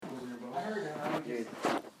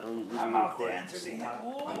I'm off the answer.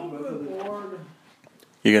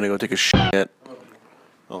 You're gonna go take a shit.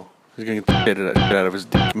 Oh, he's gonna get the shit out of his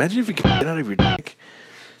dick. Imagine if you could get out of your dick.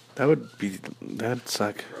 That'd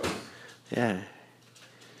suck. Yeah.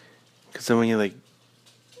 Because then when you, like,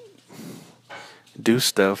 do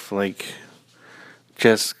stuff, like,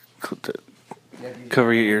 just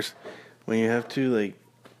cover your ears. When you have to, like,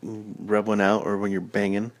 rub one out or when you're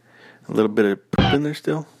banging, a little bit of poop in there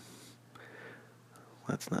still.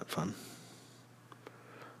 That's not fun.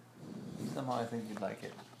 Somehow I think you'd like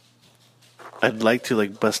it. I'd like to,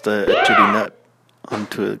 like, bust a titty nut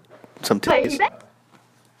onto some titties.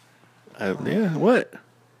 Yeah, what?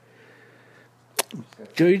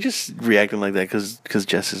 Joe, you're just reacting like that because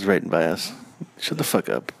Jess is writing by us. Shut the fuck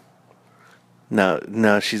up.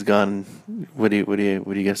 Now she's gone. What do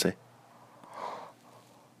you guys say?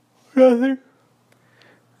 Nothing.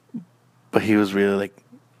 But he was really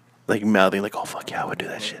like mouthing like, oh fuck yeah, I would do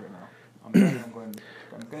that shit. I'm going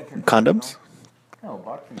Condoms? No,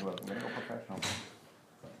 boxing gloves. I'm gonna go professional.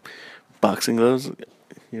 Boxing gloves?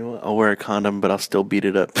 You know what? I'll wear a condom, but I'll still beat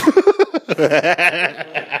it up.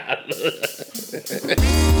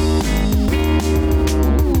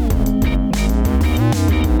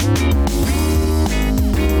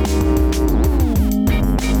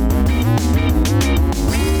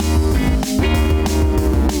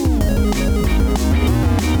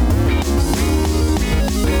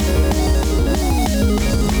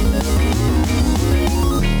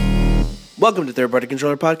 Welcome to Third Party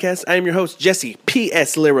Controller Podcast. I am your host, Jesse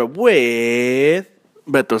P.S. Lira with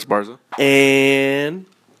Beto Esparza and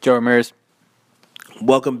Joe Ramirez.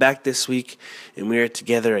 Welcome back this week, and we are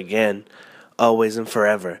together again, always and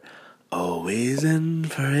forever. Always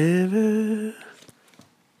and forever.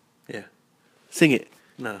 Yeah. Sing it.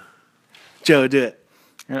 No. Joe, do it.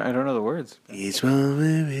 I don't know the words. Each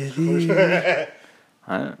moment with you.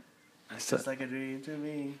 It's just like a dream to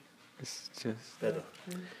me. It's just... Beto.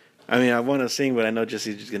 I mean, I want to sing, but I know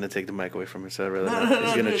Jesse's just going to take the mic away from me, so I really don't.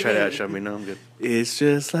 He's going to try to outshow me. No, I'm good. It's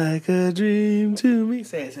just like a dream to me.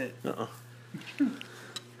 Say it. Uh-oh.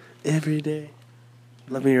 Every day.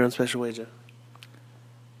 Love me in your own special way, Joe.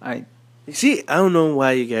 You see, I don't know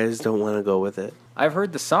why you guys don't want to go with it. I've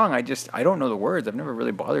heard the song. I don't know the words. I've never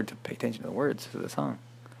really bothered to pay attention to the words to the song.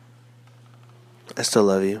 I still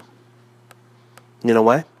love you. You know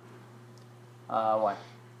why? Why?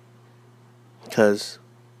 Because...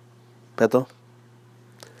 Beto?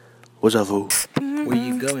 What's up, fool? Where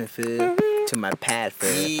you going, fool? To my pad,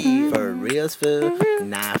 fool. For reals, fool?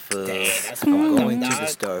 Nah, fool. I'm going to the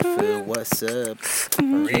store, fool. What's up?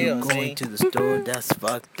 I'm going to the store, that's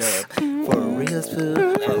fucked up. For reals, fool?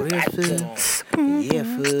 For reals, fool? Yeah,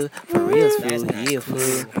 fool. For reals, fool? Yeah,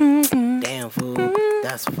 fool. Damn, fool.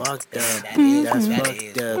 That's fucked up. That's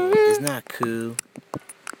fucked up. It's not cool.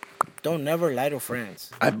 Don't never lie to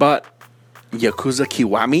friends. I bought Yakuza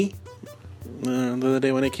Kiwami the other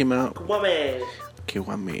day when it came out. Kiwami.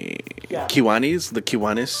 Yeah. Kiwanis, the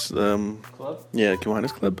Kiwanis Club? Yeah,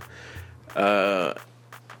 Kiwanis Club.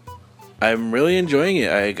 I'm really enjoying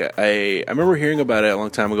it. I remember hearing about it a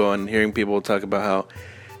long time ago and hearing people talk about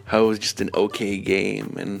how it was just an okay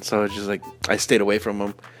game, and so I was just like, I stayed away from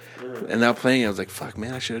them. And now playing it, I was like, fuck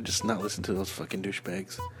man, I should have just not listened to those fucking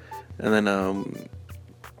douchebags. And then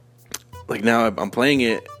like now I'm playing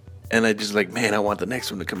it. And I just like, man, I want the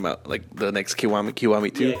next one to come out, like the next Kiwami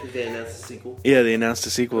 2. Yeah, because they announced the sequel. Yeah, they announced the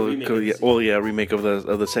sequel. Remake of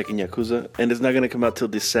the second Yakuza, and it's not gonna come out till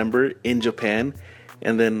December in Japan,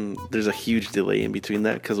 and then there's a huge delay in between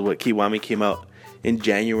that because what Kiwami came out in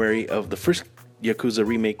January of the first Yakuza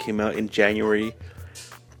remake came out in January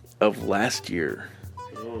of last year.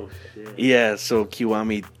 Oh shit. Yeah, so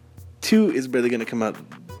Kiwami 2 is barely gonna come out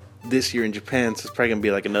this year in Japan, so it's probably gonna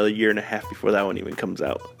be like another year and a half before that one even comes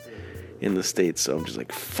out in the States. So I'm just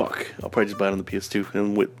like, fuck, I'll probably just buy it on the PS2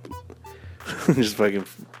 and with just fucking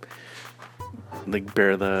like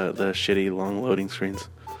bear the shitty long loading screens.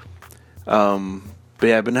 But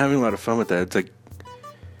yeah, I've been having a lot of fun with that. It's like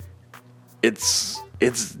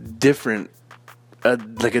it's different,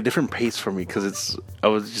 like a different pace for me because I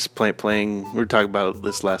was just playing. We were talking about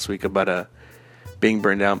this last week about being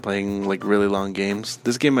burned out playing like really long games.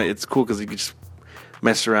 This game, it's cool because you can just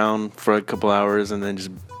mess around for a couple hours and then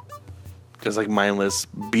just like mindless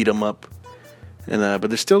beat them up, and but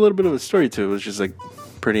there's still a little bit of a story to it. It was just like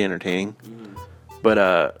pretty entertaining,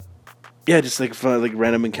 but yeah, just like fun, like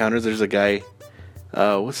random encounters. There's a guy,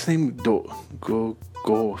 what's his name?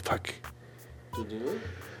 Fuck. Dojima?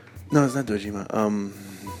 No, it's not Dojima.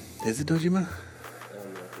 Is it Dojima?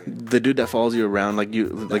 The dude that follows you around, like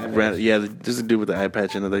there's a dude with the eye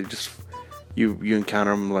patch, and they just you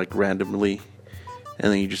encounter him like randomly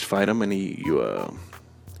and then you just fight him, and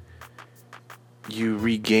you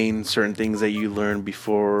regain certain things that you learned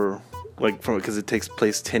before, like because it takes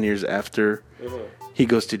place 10 years after he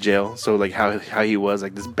goes to jail. So like how he was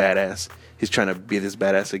like this badass. He's trying to be this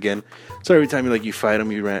badass again. So every time you fight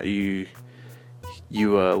him, you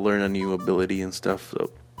learn a new ability and stuff. So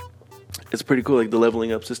it's pretty cool. Like the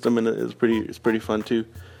leveling up system and it's pretty fun too,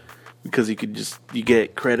 because you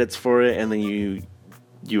get credits for it, and then you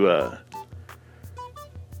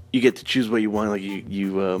get to choose what you want. Like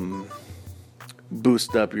you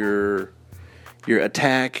boost up your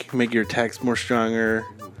attack, make your attacks more strong,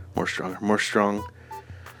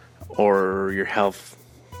 or your health.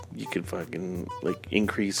 You could fucking like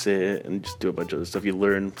increase it and just do a bunch of other stuff. You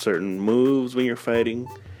learn certain moves when you're fighting,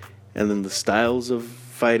 and then the styles of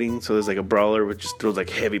fighting. So there's like a brawler which just throws like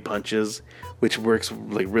heavy punches, which works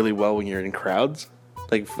like really well when you're in crowds,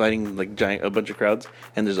 like fighting like a bunch of crowds,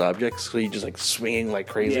 and there's objects, so you just like swinging like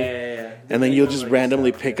crazy. Yeah. And then you'll just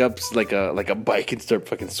randomly pick up like a bike and start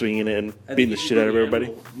fucking swinging it and beating the shit out of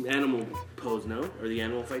everybody. Animal pose, no? Or the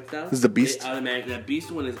animal fight style? This is the beast? That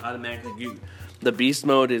beast one is automatically... The beast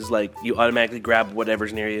mode is like you automatically grab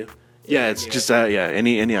whatever's near you. Yeah, it's just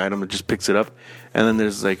any item, it just picks it up. And then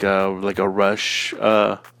there's like a rush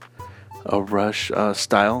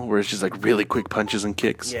style where it's just like really quick punches and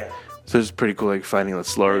kicks. Yeah. So it's pretty cool, like fighting the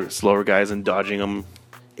slower guys and dodging them.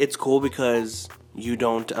 It's cool because you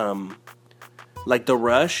don't like the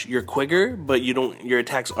rush. You're quicker, but your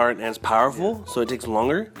attacks aren't as powerful, so it takes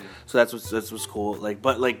longer. So that's what's cool. Like,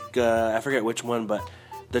 but like I forget which one, but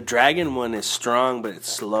the dragon one is strong, but it's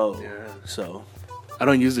slow. Yeah. So I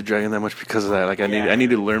don't use the dragon that much because of that. Like I need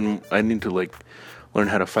to learn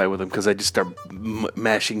how to fight with him, because I just start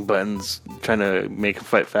mashing buttons trying to make him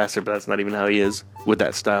fight faster, but that's not even how he is with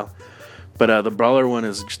that style. But the brawler one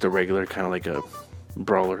is just a regular kind of like a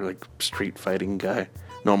brawler, like street fighting guy.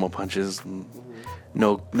 Normal punches,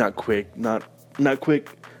 no, not quick, not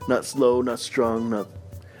slow, not strong,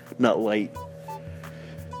 not light.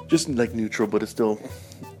 Just like neutral, but it's still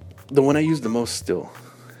the one I use the most still.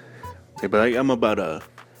 Okay, but I'm about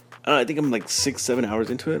I think I'm like 6-7 hours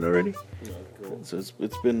into it already. yeah, cool. So it's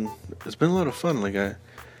been a lot of fun. Like I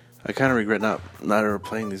kind of regret not ever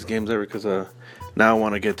playing these games ever, because now I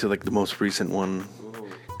want to get to like the most recent one,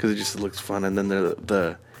 because it just looks fun. And then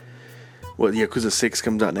the Yakuza 6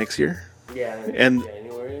 comes out next year. Yeah, and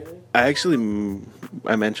January.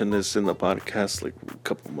 I mentioned this in the podcast like a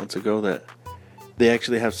couple months ago that they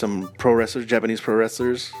actually have some Japanese pro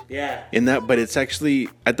wrestlers. Yeah. In that, but it's actually,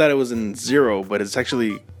 I thought it was in 0, but it's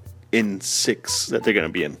actually in 6 that they're gonna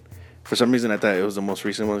be in. For some reason, I thought it was the most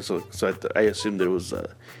recent one, so I assumed that it was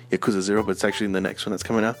Yakuza 0, but it's actually in the next one that's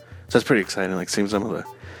coming out. So that's pretty exciting. Like seeing some of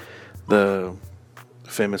the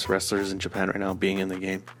famous wrestlers in Japan right now being in the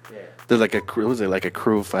game. Yeah. There's like a crew, was it like a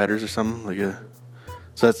crew of fighters or something?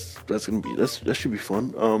 So that's gonna be that should be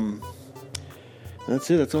fun.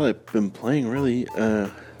 That's it. That's all I've been playing really.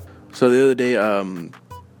 So the other day,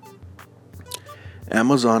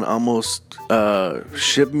 Amazon almost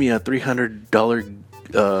shipped me a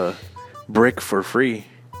 $300 brick for free.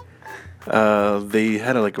 They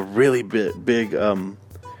had a really big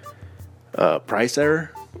price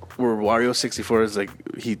error, where Wario64 is like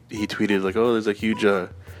he tweeted like, oh, there's a huge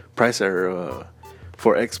price error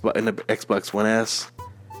for Xbox and the Xbox One S.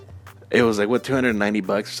 It was like what, $290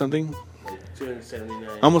 or something.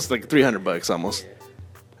 $279. Almost like $300 almost.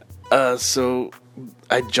 So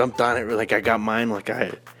I jumped on it. Like I got mine. Like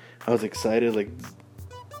I was excited. Like,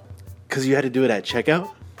 cause you had to do it at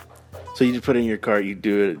checkout. So you just put it in your cart. You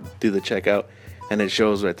do the checkout, and it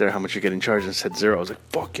shows right there how much you're getting charged. And it said 0. I was like,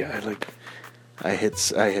 fuck yeah! I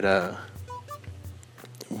hit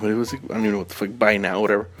what was it? I don't even know what the fuck. Buy now,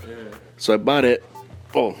 whatever. Yeah. So I bought it.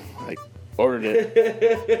 Oh, I ordered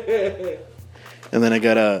it, and then I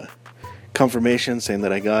got a confirmation saying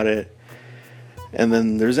that I got it. And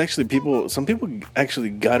then there's actually some people actually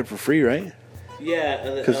got it for free, right?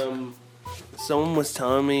 Yeah, someone was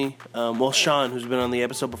telling me, Sean, who's been on the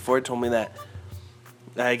episode before, told me that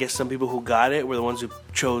I guess some people who got it were the ones who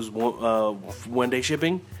chose one-day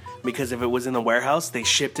shipping, because if it was in the warehouse, they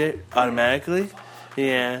shipped it automatically.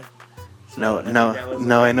 Yeah. So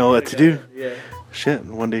now I know what to do. Yeah. Shit,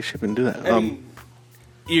 one-day shipping, do that. I mean,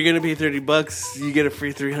 you're gonna pay $30. You get a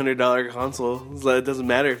free $300 console. So it doesn't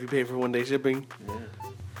matter if you pay for one-day shipping.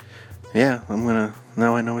 Yeah,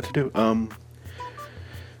 now I know what to do.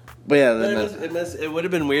 But yeah, it would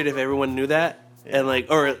have been weird if everyone knew that, and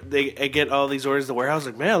or they get all these orders to the warehouse.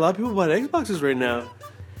 Like, man, a lot of people bought Xboxes right now.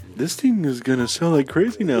 This thing is gonna sell like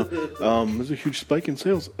crazy now. There's a huge spike in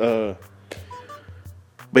sales.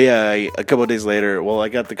 But yeah, a couple of days later, well, I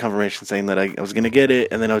got the confirmation saying that I was gonna get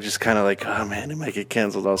it, and then I was just kind of like, oh man, it might get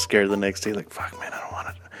canceled. I was scared the next day, like, fuck, man, I don't want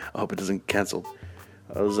it. I hope it doesn't get canceled.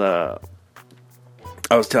 I was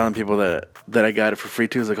telling people that I got it for free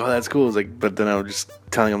too. I was like, oh, that's cool. I was like, but then I was just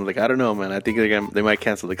telling them like, I don't know, man. I think they might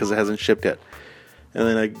cancel it because it hasn't shipped yet. And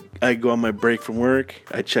then I go on my break from work.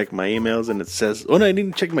 I check my emails and it says, oh no, I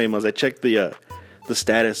didn't check my emails. I checked the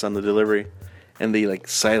status on the delivery, and they like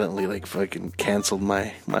silently like fucking canceled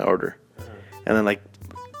my order. And then like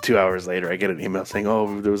 2 hours later, I get an email saying,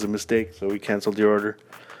 oh, there was a mistake, so we canceled your order.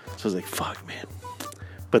 So I was like, fuck, man.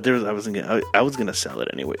 But I was gonna sell it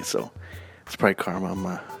anyway, so it's probably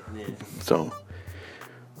karma. So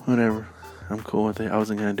whatever, I'm cool with it. I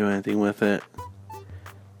wasn't gonna do anything with it.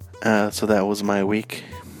 So that was my week.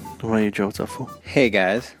 What about you, Joe? What's up, fool? Hey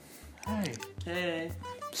guys. Hey.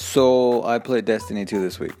 So I played Destiny 2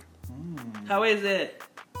 this week. How is it?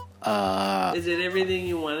 Is it everything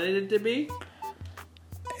you wanted it to be?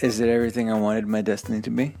 Is it everything I wanted my Destiny to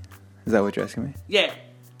be? Is that what you're asking me? Yeah.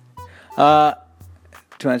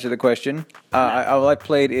 To answer the question, all I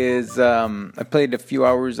played is I played a few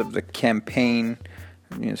hours of the campaign,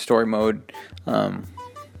 story mode,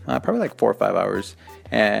 probably like 4 or 5 hours,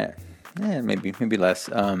 and maybe less.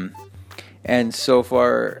 And so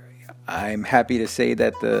far, I'm happy to say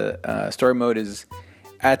that the story mode is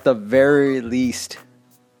at the very least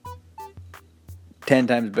 10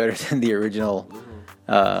 times better than the original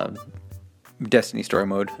Destiny story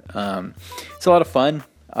mode. It's a lot of fun.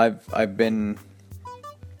 I've been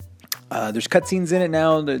there's cutscenes in it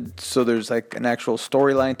now, so there's like an actual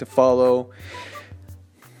storyline to follow.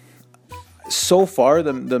 So far,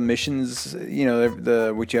 the missions,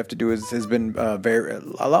 the what you have to do has been a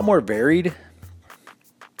lot more varied.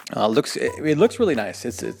 It looks really nice.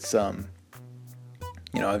 It's a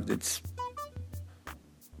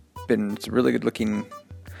really good looking,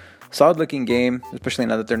 solid looking game, especially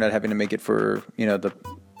now that they're not having to make it for the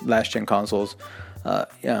last gen consoles.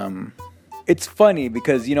 It's funny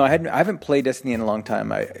because I haven't played Destiny in a long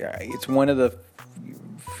time. It's one of the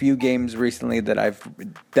few games recently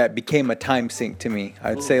that became a time sink to me.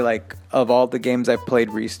 I'd say like of all the games I've played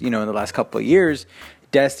in the last couple of years,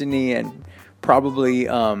 Destiny and probably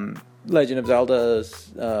Legend of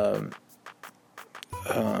Zelda's I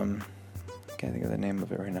can't think of the name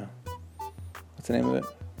of it right now. What's the name of it?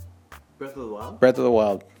 Breath of the Wild? Breath of the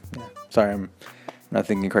Wild. Yeah. Sorry, I'm not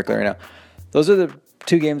thinking correctly right now. Those are the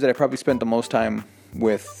two games that I probably spent the most time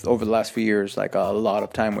with over the last few years, like a lot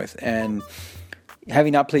of time with. And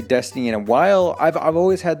having not played Destiny in a while, I've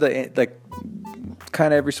always had the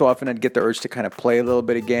kind of every so often I'd get the urge to kind of play a little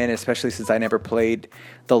bit again, especially since I never played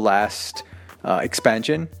the last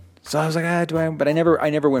expansion. So I was like, do I? But I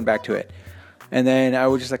never went back to it. And then I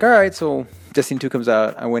was just like, all right, so Destiny 2 comes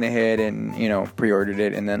out. I went ahead and, pre-ordered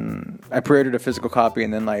it. And then I pre-ordered a physical copy.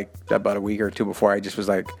 And then like about a week or two before, I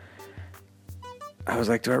was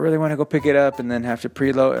like, do I really want to go pick it up and then have to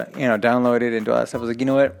preload, download it and do all that stuff? I was like, you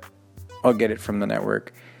know what? I'll get it from the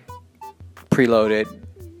network. Preload it.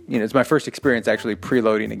 It's my first experience actually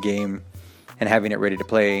preloading a game and having it ready to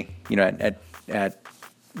play, at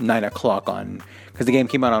 9 o'clock because the game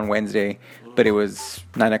came out on Wednesday, but it was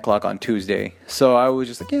 9 o'clock on Tuesday. So I was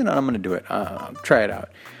just like, I'm going to do it. Try it out.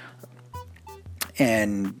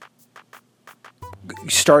 And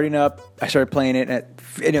starting up, I started playing it,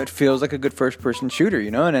 and it feels like a good first-person shooter,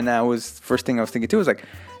 And then that was the first thing I was thinking, too, was like,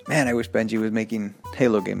 man, I wish Bungie was making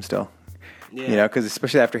Halo games still. Yeah. Because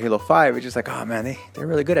especially after Halo 5, it's just like, oh, man, they're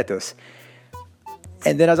really good at this.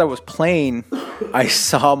 And then as I was playing, I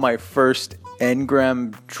saw my first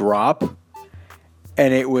engram drop,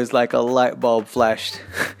 and it was like a light bulb flashed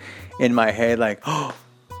in my head, like, oh,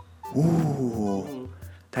 ooh,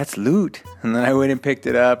 that's loot. And then I went and picked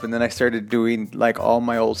it up, and then I started doing like all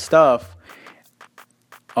my old stuff,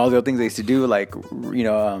 all the old things I used to do, like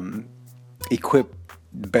equip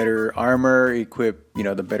better armor, equip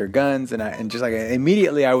the better guns, and just like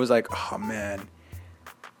immediately I was like, oh man,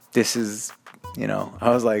 this is I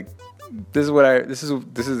was like, this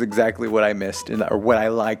is exactly what I missed or what I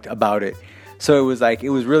liked about it. So it was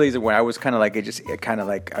really easy when I was kind of like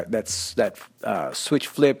that switch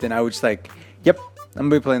flipped, and I was just like, yep, I'm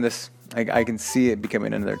gonna be playing this. I can see it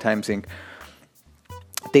becoming another time sink.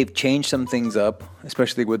 They've changed some things up,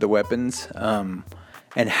 especially with the weapons, and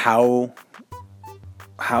how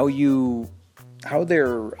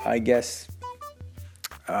they're, I guess,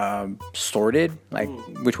 sorted, like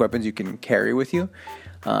which weapons you can carry with you,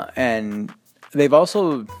 and they've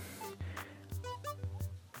also,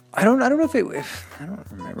 I don't know if I don't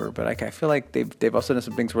remember, but I feel like they've also done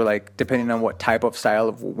some things where, like, depending on what type of style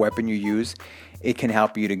of weapon you use, it can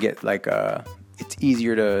help you to get like it's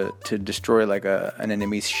easier to destroy like an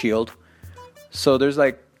enemy's shield. So there's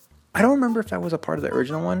like, I don't remember if that was a part of the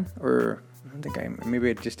original one, or I don't think maybe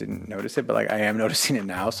I just didn't notice it, but like I am noticing it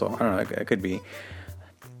now, so I don't know, it could be.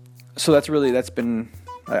 So that's been,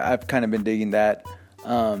 I've kind of been digging that.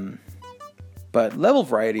 But level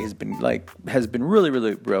variety has been really,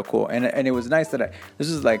 really real cool, and it was nice that this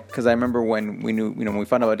is like, because I remember when we knew, when we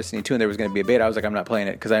found out about Destiny 2 and there was going to be a beta, I was like, I'm not playing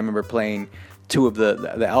it, because I remember playing 2 of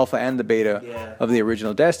the alpha and the beta of the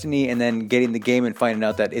original Destiny, and then getting the game and finding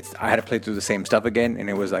out that I had to play through the same stuff again, and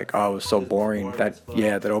it was like, oh, it was so boring. That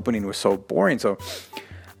opening was so boring. So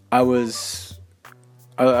I was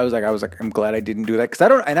like, I'm glad I didn't do that, because I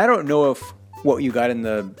don't know if what you got in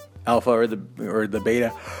the alpha or the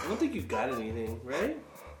beta. I don't think you got anything, right?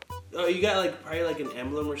 Oh, you got probably an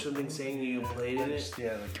emblem or something saying you played in it.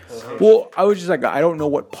 Yeah. Well, I was just like, I don't know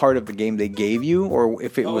what part of the game they gave you, or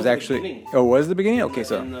if it was actually. Beginning. Oh, was the beginning? Okay,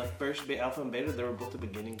 so in the first alpha and beta, they were both the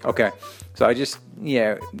beginning. Okay, so I just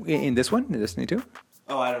in this one, in Destiny 2.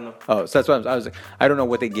 Oh, I don't know. Oh, so that's what I was like. I don't know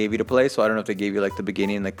what they gave you to play, so I don't know if they gave you like the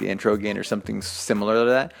beginning, like the intro again, or something similar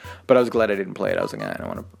to that. But I was glad I didn't play it. I was like, I don't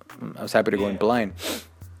want to. I was happy to go in blind.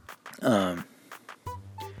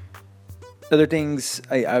 Other things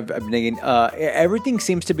I've been thinking, everything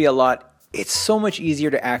seems to be a lot. It's so much easier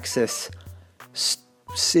to access.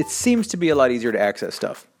 It seems to be a lot easier to access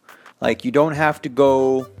stuff. Like, you don't have to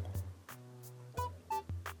go.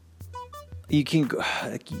 You can go,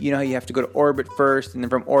 you have to go to orbit first, and then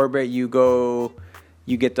from orbit you can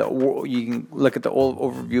look at the old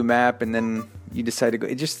overview map, and then you decide to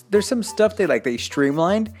go. There's some stuff they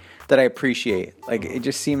streamlined that I appreciate. Like, it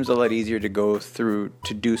just seems a lot easier to go through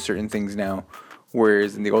to do certain things now,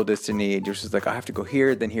 whereas in the old Destiny, it just was like, I have to go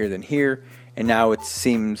here, then here, then here, and now it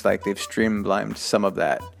seems like they've streamlined some of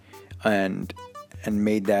that, and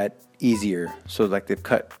made that easier. So like they've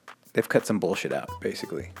cut some bullshit out,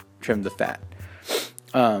 basically trimmed the fat.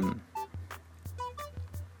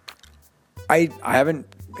 I haven't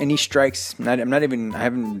any strikes. I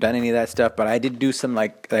haven't done any of that stuff, but I did do some,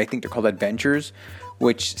 like, I think they're called adventures,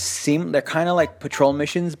 which they're kind of like patrol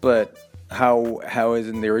missions, but how is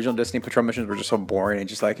in the original Destiny, patrol missions were just so boring and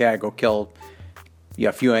just like, yeah, go kill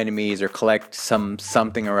a few enemies or collect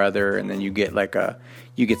something or other, and then you get an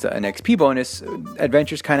XP bonus.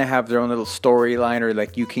 Adventures kind of have their own little storyline, or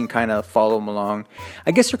like you can kind of follow them along.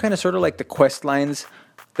 I guess they're kind of sort of like the quest lines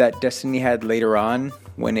that Destiny had later on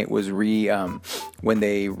when it was like one of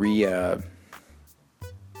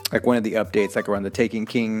the updates, like around the Taken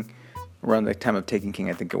King, around the time of Taken King,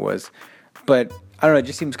 I think it was. But I don't know, it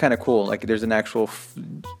just seems kind of cool. Like, there's an actual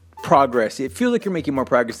progress. It feels like you're making more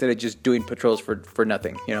progress instead of just doing patrols for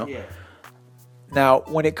nothing, Yeah. Now,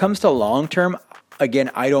 when it comes to long term,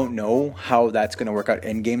 again, I don't know how that's going to work out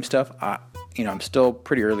end game stuff. I'm still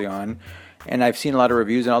pretty early on, and I've seen a lot of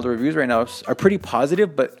reviews, and all the reviews right now are pretty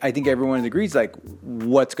positive. But I think everyone agrees, like,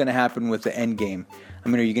 what's going to happen with the end game? I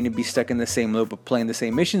mean, are you going to be stuck in the same loop of playing the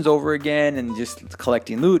same missions over again and just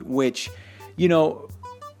collecting loot, which,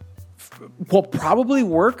 will probably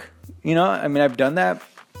work. I mean, I've done that.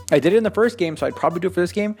 I did it in the first game, so I'd probably do it for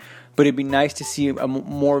this game. But it'd be nice to see a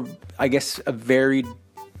more, I guess, a varied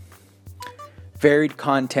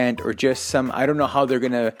content, or just some. I don't know how they're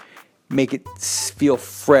gonna make it feel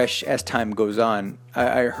fresh as time goes on.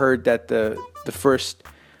 I heard that the first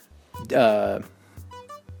bit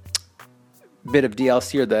of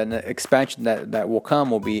DLC, or the expansion that will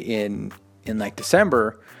come, will be in like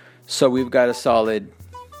December. So we've got a solid.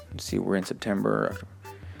 Let's see, we're in September.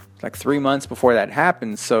 Like 3 months before that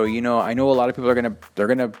happens. So, I know a lot of people they're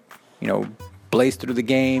gonna blaze through the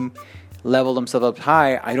game, level themselves up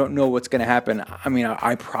high. I don't know what's gonna happen. I mean,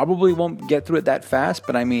 I probably won't get through it that fast,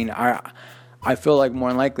 but I mean, I feel like more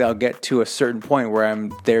than likely I'll get to a certain point where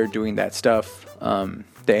I'm there doing that stuff, the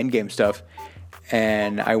end game stuff,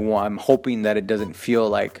 and I'm hoping that it doesn't feel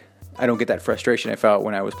like I don't get that frustration I felt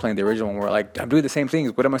when I was playing the original one, where like, I'm doing the same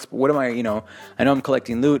things. What am I, I know I'm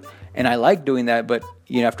collecting loot and I like doing that, but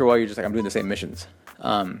after a while you're just like, I'm doing the same missions.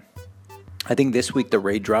 I think this week the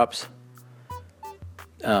raid drops.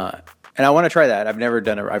 And I want to try that. I've never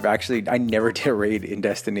done it. I never did a raid in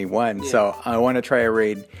Destiny 1. Yeah. So I want to try a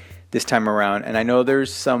raid this time around. And I know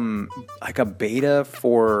there's some, like a beta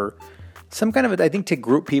for some kind of, I think, to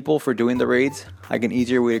group people for doing the raids, like an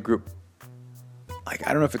easier way to group. Like,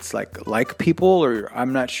 I don't know if it's like people, or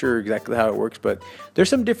I'm not sure exactly how it works, but there's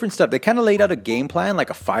some different stuff. They kind of laid out a game plan,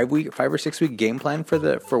 like a 5 or 6 week game plan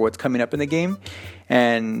for what's coming up in the game.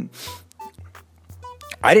 And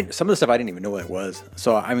some of the stuff I didn't even know what it was.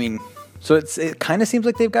 So, I mean, it kind of seems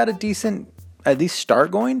like they've got a decent, at least,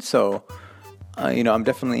 start going. So, I'm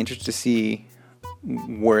definitely interested to see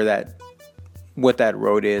where what that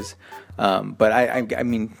road is. But I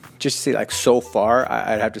mean, just to say, like, so far,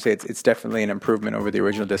 I'd have to say it's definitely an improvement over the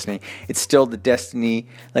original Destiny. It's still the Destiny,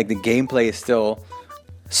 like, the gameplay is still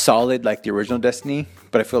solid like the original Destiny,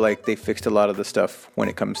 but I feel like they fixed a lot of the stuff when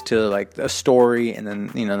it comes to, like, the story and then,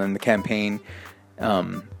 you know, then the campaign.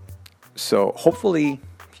 So hopefully,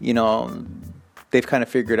 you know, they've kind of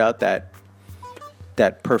figured out that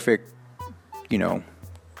perfect, you know,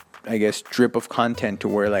 I guess, drip of content to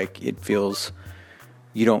where, like, it feels,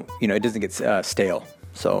 you don't, you know, it doesn't get stale.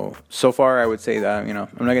 So far, I would say that, you know,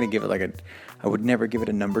 I'm not going to give it I would never give it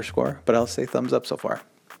a number score, but I'll say thumbs up so far.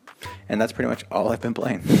 And that's pretty much all I've been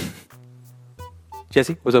playing.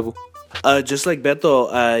 Jesse, what's up? Just like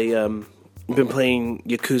Beto, I've been playing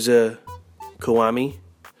Yakuza Kiwami,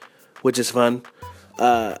 which is fun.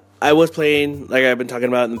 I was playing, like I've been talking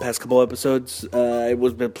about in the past couple episodes, I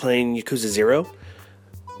was been playing Yakuza 0.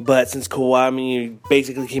 But since Kiwami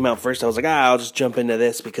basically came out first, I was like, I'll just jump into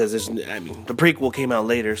this because the prequel came out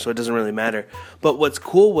later, so it doesn't really matter. But what's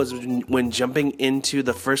cool was when jumping into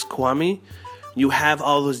the first Kiwami, you have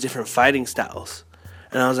all those different fighting styles.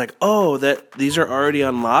 And I was like, these are already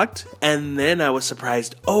unlocked? And then I was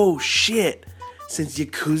surprised, oh shit, since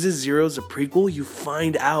Yakuza 0 is a prequel, you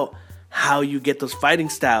find out how you get those fighting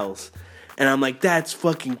styles. And I'm like, that's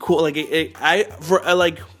fucking cool. Like,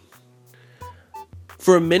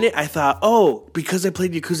 for a minute, I thought, because I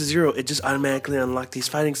played Yakuza 0, it just automatically unlocked these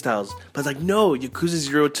fighting styles. But it's like, no, Yakuza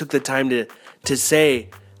 0 took the time to say,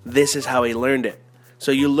 this is how he learned it.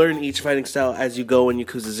 So you learn each fighting style as you go in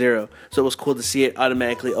Yakuza 0. So it was cool to see it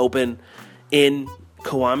automatically open in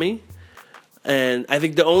Kiwami. And I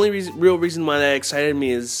think the only real reason why that excited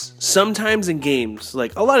me is sometimes in games,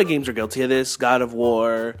 like a lot of games are guilty of this, God of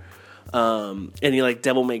War, any like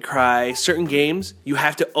Devil May Cry, certain games, you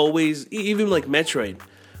have to always, even like Metroid,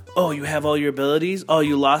 you have all your abilities,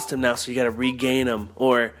 you lost them now, so you gotta regain them,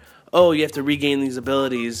 or, you have to regain these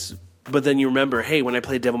abilities, but then you remember, hey, when I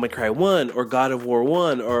played Devil May Cry 1, or God of War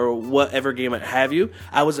 1, or whatever game I have you,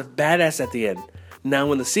 I was a badass at the end. Now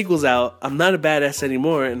when the sequel's out, I'm not a badass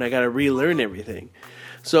anymore, and I gotta relearn everything.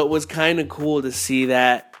 So it was kind of cool to see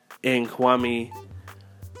that in Kiwami,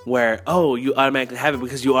 where, you automatically have it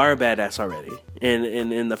because you are a badass already. And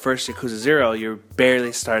in the first Yakuza 0, you're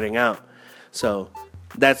barely starting out. So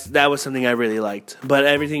that was something I really liked. But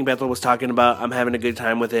everything Bethel was talking about, I'm having a good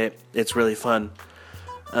time with it. It's really fun.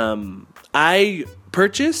 I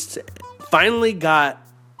finally got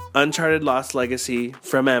Uncharted Lost Legacy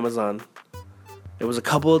from Amazon. It was a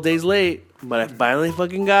couple of days late, but I finally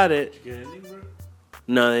fucking got it. Did you get anything, bro?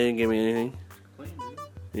 No, they didn't give me anything.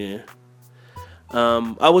 Yeah.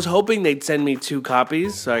 I was hoping they'd send me 2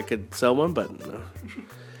 copies so I could sell one, but no.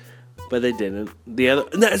 But they didn't.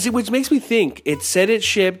 Which makes me think, it said it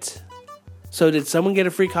shipped. So did someone get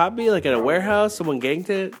a free copy, like at a warehouse? Someone ganked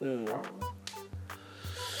it?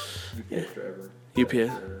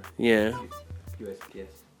 UPS. Yeah.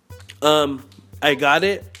 USPS. I got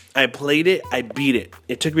it. I played it. I beat it.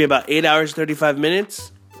 It took me about 8 hours, 35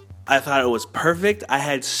 minutes. I thought it was perfect. I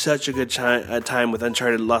had such a good time with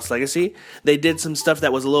Uncharted Lost Legacy. They did some stuff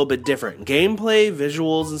that was a little bit different. Gameplay,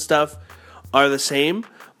 visuals, and stuff are the same,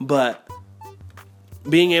 but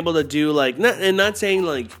being able to do, like, not saying,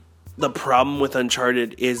 like, the problem with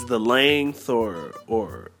Uncharted is the length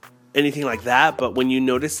or anything like that, but when you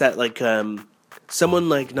notice that, like, someone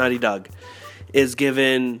like Naughty Dog is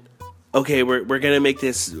given, okay, we're going to make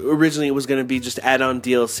this, originally it was going to be just add-on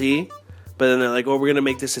DLC, but then they're like, we're going to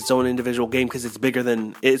make this its own individual game because it's bigger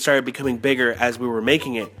than... It started becoming bigger as we were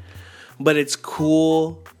making it. But it's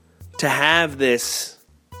cool to have this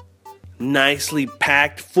nicely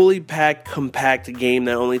packed, fully packed, compact game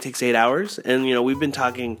that only takes 8 hours. And, we've been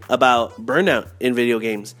talking about burnout in video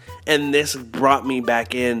games. And this brought me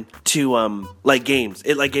back in to, games.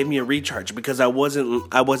 It, gave me a recharge because I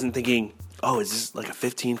wasn't thinking, is this like a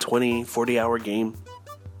 15, 20, 40-hour game?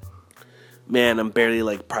 Man, I'm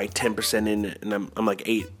barely probably 10% in it, and I'm like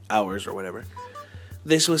 8 hours or whatever.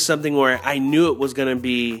 This was something where I knew it was going to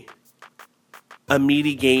be a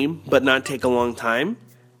meaty game, but not take a long time,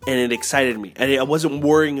 and it excited me. And I wasn't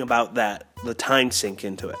worrying about the time sink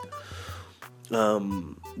into it.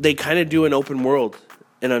 They kind of do an open world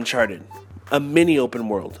in Uncharted, a mini open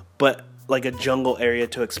world, but like a jungle area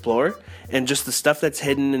to explore, and just the stuff that's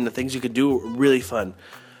hidden and the things you could do, really fun.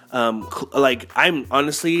 I'm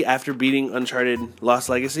honestly, after beating Uncharted Lost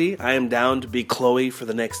Legacy, I am down to be Chloe for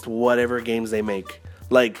the next whatever games they make.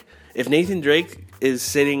 Like, if Nathan Drake is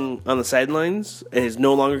sitting on the sidelines and is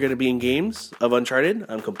no longer going to be in games of Uncharted,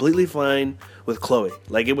 I'm completely fine with Chloe.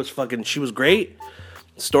 Like, it was she was great.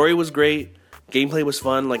 Story was great. Gameplay was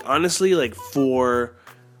fun. Like, honestly, for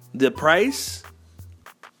the price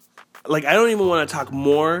like, I don't even want to talk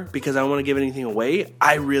more because I don't want to give anything away.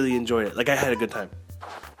 I really enjoyed it. Like, I had a good time.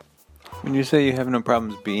 When you say you have no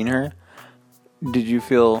problems being her, did you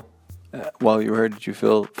feel, while you were her, did you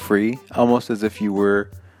feel free? Almost as if you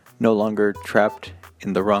were no longer trapped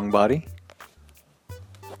in the wrong body?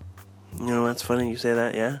 You know, that's funny you say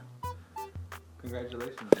that, yeah?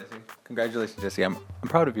 Congratulations, Jesse. Congratulations, Jesse. I'm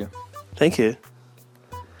proud of you. Thank you.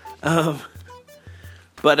 No,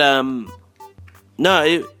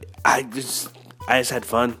 I just had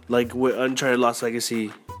fun. Like, with Uncharted Lost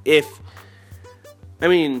Legacy,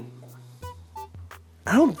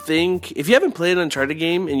 I don't think, if you haven't played an Uncharted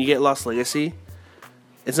game and you get Lost Legacy,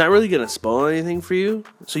 it's not really going to spoil anything for you.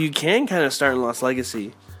 So you can kind of start in Lost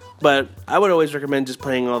Legacy. But I would always recommend just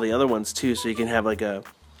playing all the other ones too, so you can have like a...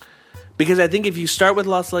 Because I think if you start with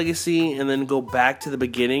Lost Legacy and then go back to the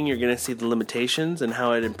beginning, you're going to see the limitations and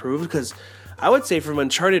how it improved. Because I would say from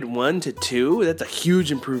Uncharted 1 to 2, that's a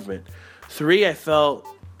huge improvement. 3, I felt...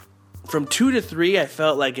 From 2 to 3, I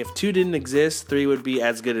felt like if 2 didn't exist, 3 would be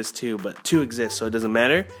as good as 2. But 2 exists, so it doesn't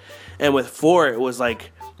matter. And with 4, it was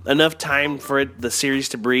like enough time for the series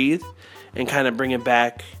to breathe and kind of bring it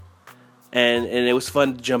back. And it was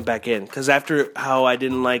fun to jump back in. Because after how I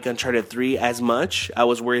didn't like Uncharted 3 as much, I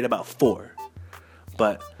was worried about 4.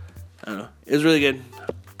 But, I don't know. It was really good.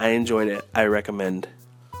 I enjoyed it. I recommend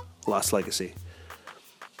Lost Legacy.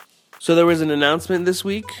 So there was an announcement this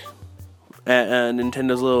week at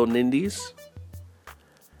Nintendo's little Nindies.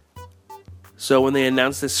 So when they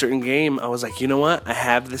announced this certain game, I was like, you know what? I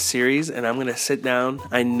have this series and I'm going to sit down.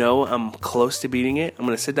 I know I'm close to beating it. I'm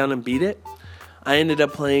going to sit down and beat it. I ended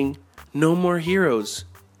up playing No More Heroes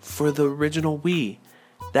for the original Wii.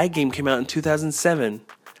 That game came out in 2007.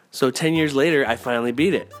 So 10 years later, I finally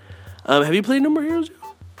beat it. Have you played No More Heroes?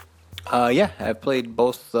 Yeah, I've played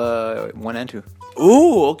both 1 and 2.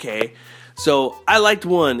 Ooh, okay. So I liked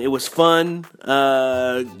 1. It was fun.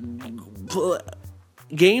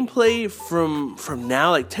 Gameplay from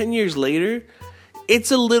now, like 10 years later,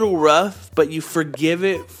 it's a little rough, but you forgive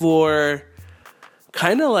it for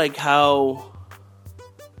kind of like how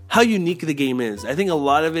unique the game is. I think a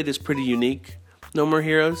lot of it is pretty unique. No More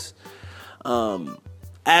Heroes.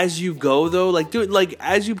 As you go though,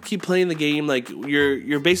 as you keep playing the game, like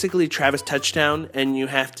you're basically Travis Touchdown, and you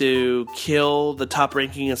have to kill the top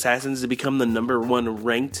ranking assassins to become the number 1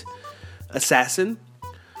 ranked assassin.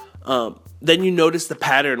 Then you notice the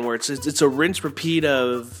pattern where it's a rinse repeat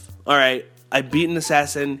of, all right, I beat an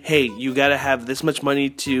assassin. Hey, you gotta have this much money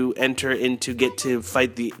to enter in to get to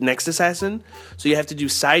fight the next assassin. So you have to do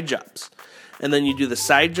side jobs. And then you do the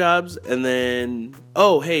side jobs, and then,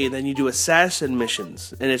 then you do assassin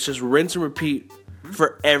missions. And it's just rinse and repeat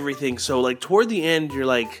for everything. So, like, toward the end, you're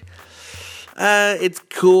like, it's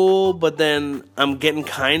cool, but then I'm getting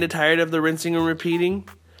kind of tired of the rinsing and repeating.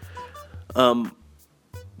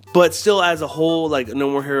 But still, as a whole, like,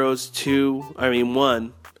 No More Heroes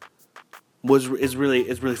 1 is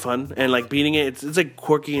really fun. And, like, beating it, it's like,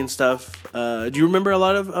 quirky and stuff. Do you remember a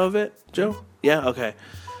lot of it, Joe? Yeah? Okay.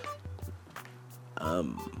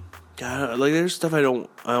 God, like, there's stuff I don't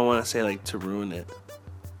want to say, like, to ruin it.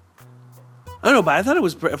 I don't know, but I thought it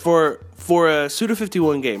was for a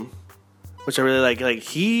Suda51 game, which I really like. Like,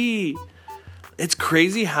 it's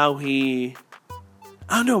crazy how I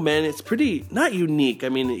don't know, man. It's pretty not unique. I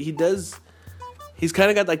mean, he's kind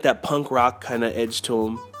of got like that punk rock kind of edge to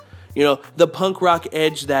him. You know, the punk rock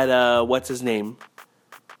edge that what's his name?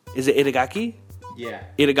 Is it Itagaki? Yeah.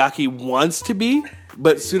 Itagaki wants to be.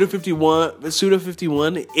 But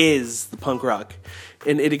Suda51 is the punk rock,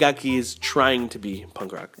 and Itagaki is trying to be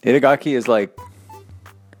punk rock. Itagaki is like,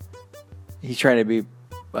 he's trying to be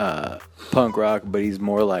punk rock, but he's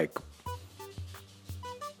more like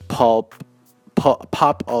pop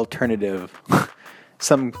alternative.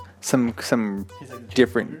 some like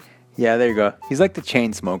different. Yeah, there you go. He's like the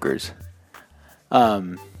Chainsmokers.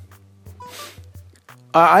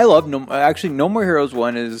 I love No More Heroes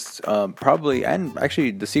 1 is probably, and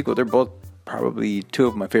actually the sequel, they're both probably 2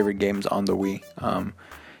 of my favorite games on the Wii.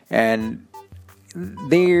 And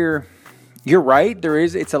you're right,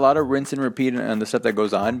 it's a lot of rinse and repeat on the stuff that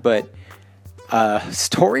goes on, but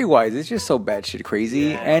story-wise, it's just so batshit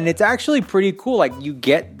crazy, and it's actually pretty cool. Like, you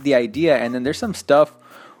get the idea, and then there's some stuff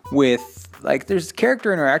with, like, there's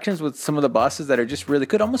character interactions with some of the bosses that are just really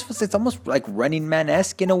good. It's almost like Running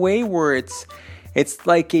Man-esque in a way, where it's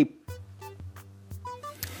like I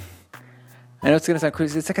know it's gonna sound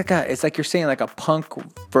crazy. It's like you're saying like a punk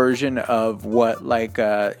version of what like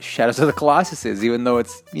Shadows of the Colossus is, even though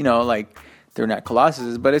it's, you know, like they're not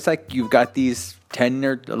colossuses, but it's like you've got these 10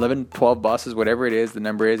 or 11, 12 bosses, whatever it is, the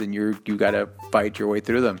number is, and you got to fight your way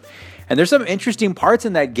through them. And there's some interesting parts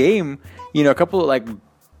in that game, you know, a couple of like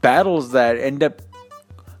battles that end up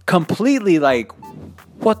completely like,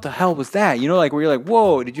 what the hell was that? You know, like where you're like,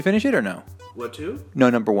 whoa, did you finish it or no? What, 2? No,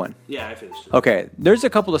 number 1. Yeah, I finished it. Okay, there's a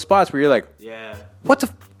couple of spots where you're like, Yeah. what the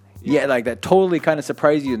yeah, like that totally kind of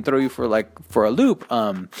surprise you and throw you for a loop.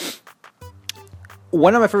 One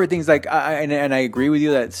of my favorite things, like I agree with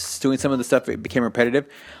you that doing some of the stuff, it became repetitive,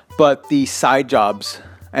 but the side jobs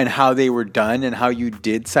and how they were done and how you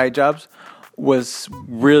did side jobs was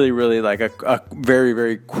really, really like a very,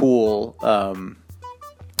 very cool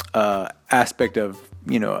aspect of,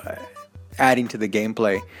 you know, adding to the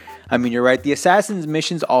gameplay. I mean, you're right. The Assassin's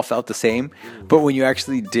missions all felt the same, but when you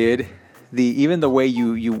actually did even the way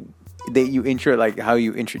you intro, like how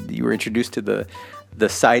you were introduced to the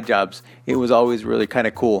side jobs, it was always really kind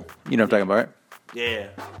of cool. You know what I'm talking about, right?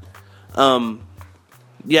 Yeah.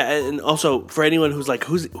 Yeah, and also for anyone who's like,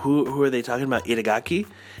 who are they talking about? Itagaki?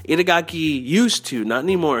 Itagaki used to, not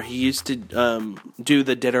anymore. He used to do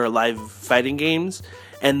the Dead or Alive fighting games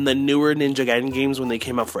and the newer Ninja Gaiden games when they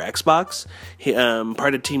came out for Xbox. He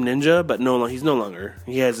part of Team Ninja, but he's no longer.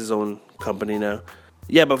 He has his own company now.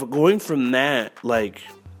 Yeah, but going from that, like,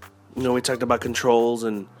 you know, we talked about controls,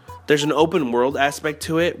 and there's an open world aspect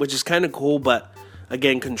to it, which is kind of cool, but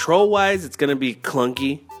again, control-wise, it's going to be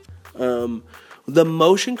clunky. The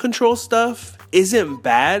motion control stuff isn't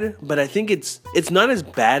bad, but I think it's not as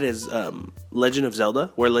bad as Legend of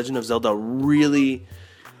Zelda, where Legend of Zelda really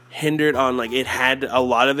hindered on, like, it had a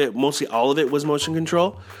lot of it, mostly all of it was motion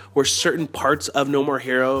control, where certain parts of No More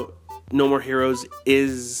Heroes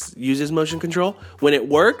uses motion control. When it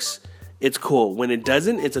works, it's cool. When it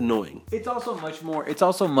doesn't, it's annoying. It's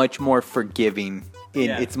also much more forgiving in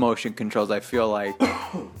its motion controls. I feel like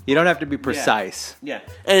you don't have to be precise. Yeah,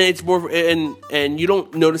 and it's more, and you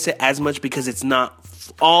don't notice it as much because it's not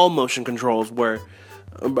all motion controls. Where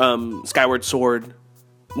Skyward Sword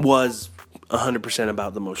was 100%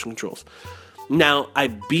 about the motion controls. Now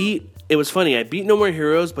it was funny. I beat No More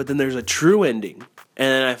Heroes, but then there's a true ending. And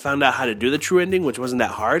then I found out how to do the true ending, which wasn't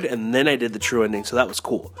that hard, and then I did the true ending, so that was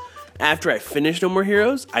cool. After I finished No More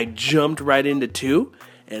Heroes, I jumped right into 2,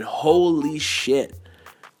 and holy shit,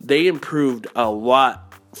 they improved a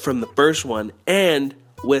lot from the first one, and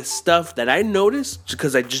with stuff that I noticed,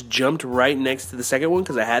 because I just jumped right next to the second one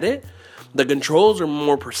because I had it, the controls are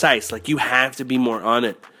more precise, like you have to be more on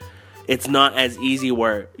it. It's not as easy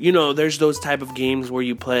where, you know, there's those type of games where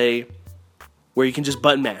you play where you can just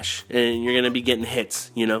button mash and you're going to be getting hits,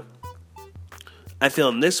 you know? I feel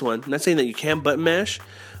in this one, I'm not saying that you can't button mash,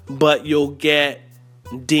 but you'll get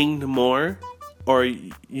dinged more, or,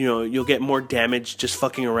 you know, you'll get more damage just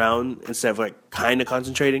fucking around instead of like kind of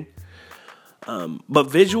concentrating. But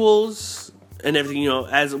visuals and everything, you know,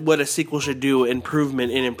 as what a sequel should do,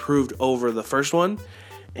 improved over the first one.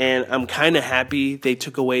 And I'm kind of happy they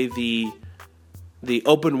took away the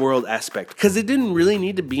open world aspect, because it didn't really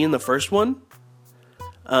need to be in the first one.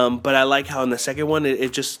 But I like how in the second one,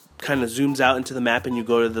 it just kind of zooms out into the map and you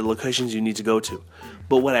go to the locations you need to go to.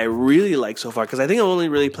 But what I really like so far, because I think I only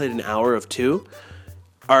really played an hour of 2,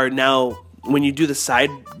 are now when you do the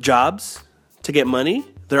side jobs to get money,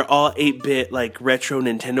 they're all 8-bit like retro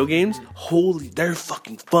Nintendo games. Holy, they're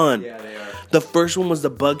fucking fun. Yeah, they are. The first one was the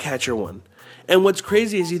bug catcher one. And what's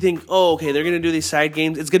crazy is you think, oh, okay, they're going to do these side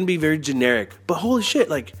games. It's going to be very generic. But holy shit,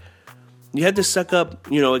 like, you have to suck up,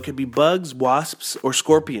 you know, it could be bugs, wasps, or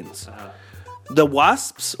scorpions. The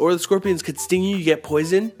wasps or the scorpions could sting you, you get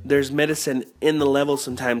poisoned. There's medicine in the level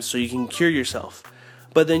sometimes so you can cure yourself.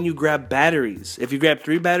 But then you grab batteries. If you grab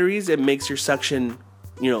 3 batteries, it makes your suction,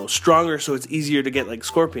 you know, stronger, so it's easier to get like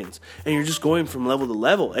scorpions. And you're just going from level to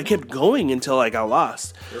level. I kept going until I got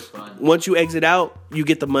lost. They're fun. Once you exit out, you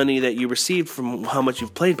get the money that you received from how much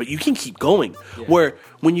you've played, but you can keep going. Yeah. Where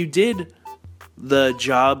when you did the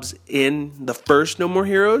jobs in the first No More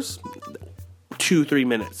Heroes, 2-3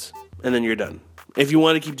 minutes, and then you're done. If you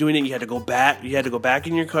want to keep doing it, you had to go back. You had to go back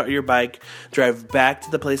in your car, your bike, drive back to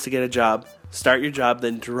the place to get a job, start your job,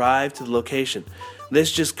 then drive to the location.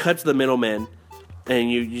 This just cuts the middleman,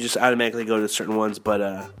 and you just automatically go to certain ones.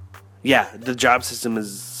 But yeah, the job system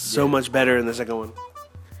is so much better in the second one.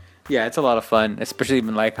 Yeah, it's a lot of fun, especially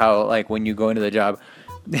even like how like when you go into the job,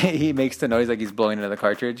 he makes the noise like he's blowing into the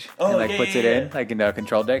cartridge and like puts it in like in the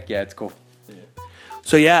control deck. Yeah, it's cool.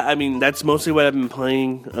 So yeah, I mean, that's mostly what I've been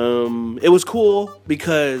playing. It was cool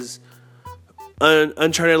because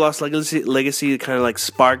Uncharted Lost Legacy kind of like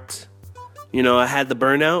sparked, you know, I had the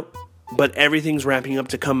burnout, but everything's ramping up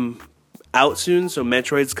to come out soon. So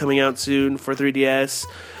Metroid's coming out soon for 3DS.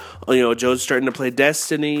 Joe's starting to play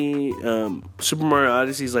Destiny. Super Mario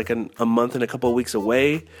Odyssey is like a month and a couple of weeks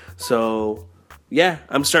away. So, yeah,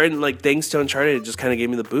 I'm starting, like, thanks to Uncharted, it just kind of gave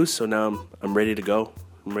me the boost. So now I'm ready to go.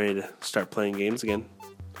 I'm ready to start playing games again.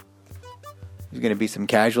 There's going to be some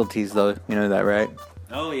casualties, though. You know that, right?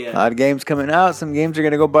 Oh, yeah. A lot of games coming out. Some games are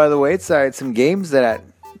going to go by the wayside. Some games that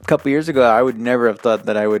a couple years ago I would never have thought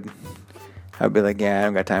that I'd be like, yeah, I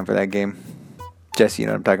don't got time for that game. Jesse, you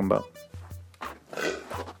know what I'm talking about.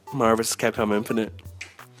 Marvel vs. Capcom Infinite.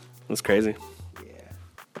 That's crazy.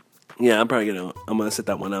 Yeah, I'm gonna sit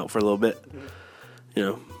that one out for a little bit.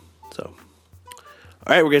 So. All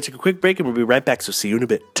right, we're gonna take a quick break and we'll be right back. So see you in a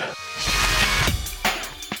bit.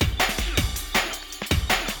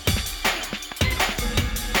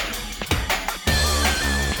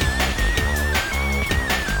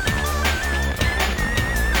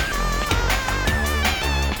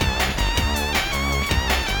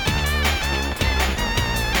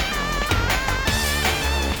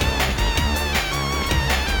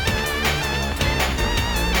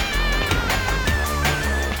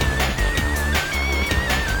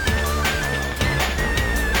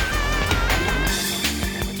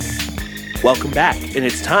 Welcome back, and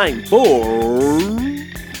it's time for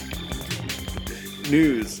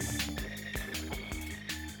news.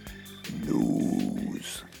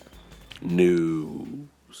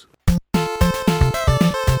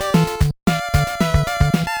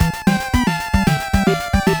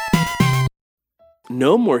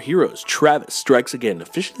 No More Heroes: Travis Strikes Again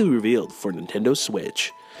officially revealed for Nintendo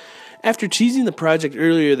Switch. After teasing the project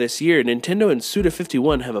earlier this year, Nintendo and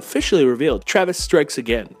Suda51 have officially revealed Travis Strikes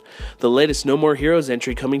Again, the latest No More Heroes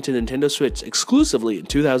entry coming to Nintendo Switch exclusively in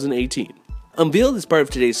 2018. Unveiled as part of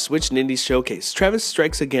today's Switch Nindies showcase, Travis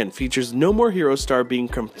Strikes Again features No More Heroes star being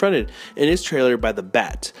confronted in his trailer by the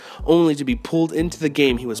Bat, only to be pulled into the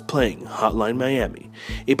game he was playing, Hotline Miami,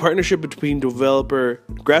 a partnership between developer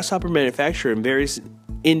Grasshopper Manufacturer and various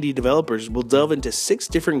indie developers will delve into 6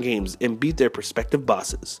 different games and beat their respective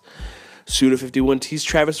bosses. Suda51 teased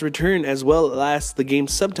Travis' return as well as the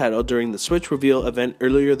game's subtitle during the Switch reveal event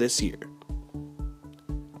earlier this year.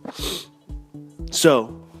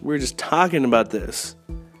 So, we're just talking about this.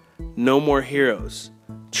 No More Heroes.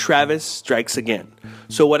 Travis Strikes Again.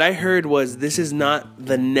 So what I heard was this is not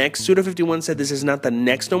the next, Suda51 said this is not the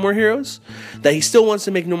next No More Heroes, that he still wants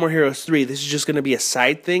to make No More Heroes 3. This is just going to be a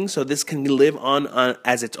side thing, so this can live on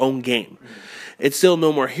as its own game. It's still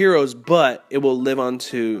No More Heroes, but it will live on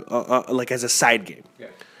to, like as a side game. Yeah.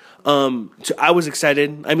 So I was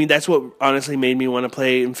excited. I mean, that's what honestly made me want to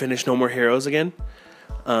play and finish No More Heroes again.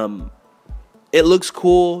 It looks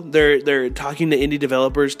cool. They're talking to indie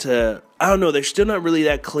developers to, I don't know, they're still not really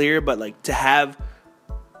that clear, but like to have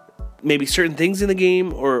maybe certain things in the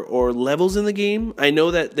game or levels in the game. I know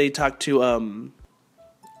that they talked to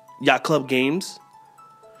Yacht Club Games,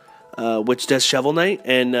 which does Shovel Knight,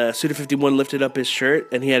 and Suda51 lifted up his shirt,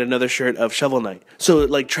 and he had another shirt of Shovel Knight. So,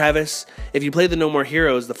 like, Travis, if you play the No More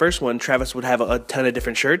Heroes, the first one, Travis would have a ton of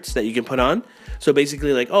different shirts that you can put on. So,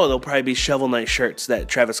 basically, like, there'll probably be Shovel Knight shirts that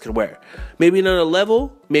Travis could wear. Maybe not a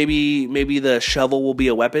level, maybe the shovel will be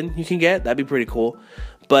a weapon you can get. That'd be pretty cool.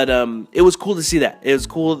 But it was cool to see that. It was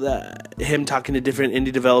cool that him talking to different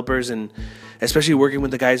indie developers, and especially working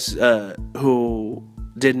with the guys who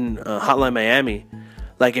did Hotline Miami.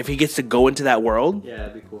 Like, if he gets to go into that world, yeah,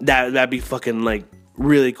 that'd be cool. That'd be fucking, like,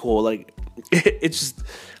 really cool. Like, it's just,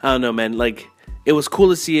 I don't know, man. Like, it was cool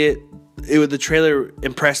to see it. The trailer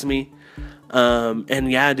impressed me.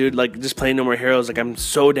 And yeah, dude, like, just playing No More Heroes, like, I'm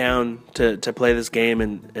so down to play this game,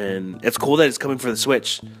 and it's cool that it's coming for the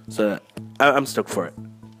Switch. So I'm stoked for it.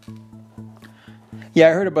 Yeah,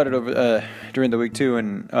 I heard about it over during the week too,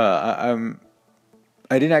 and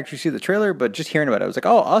I didn't actually see the trailer, but just hearing about it, I was like,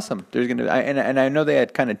 "Oh, awesome!" There's gonna, and I know they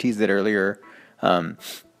had kind of teased it earlier in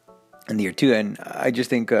the year too, and I just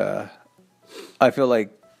think I feel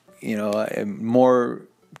like more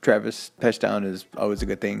Travis Touchdown is always a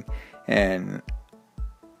good thing, and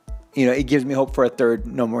it gives me hope for a third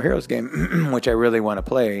No More Heroes game, which I really want to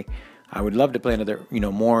play. I would love to play another,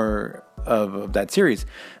 more of that series.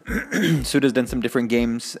 Suda's done some different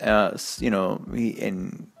games,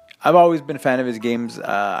 and I've always been a fan of his games.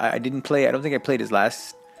 I don't think I played his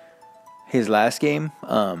last game.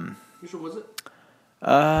 Which one was it?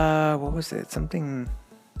 What was it? Something,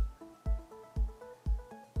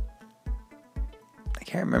 I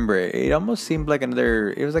can't remember. It almost seemed like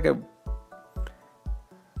another. It was like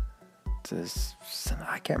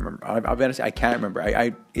I can't remember. I'll be honest. I can't remember.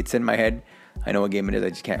 It's in my head. I know what game it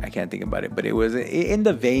is. I can't think about it. But it was in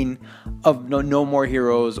the vein of No More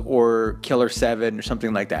Heroes or Killer 7 or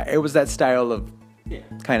something like that. It was that style of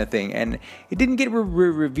kind of thing, and it didn't get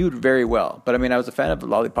reviewed very well. But I mean, I was a fan of the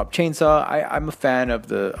Lollipop Chainsaw. I'm a fan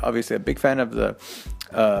of obviously a big fan of the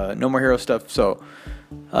No More Heroes stuff. So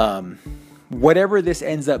whatever this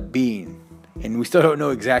ends up being, and we still don't know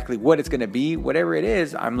exactly what it's going to be, whatever it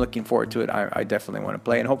is, I'm looking forward to it. I definitely want to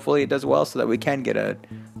play, and hopefully it does well so that we can get a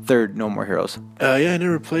third No More Heroes. Yeah, I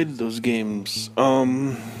never played those games.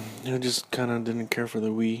 I just kind of didn't care for the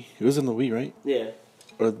Wii. It was in the Wii, right? Yeah.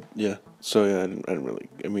 Yeah. So yeah, I didn't really.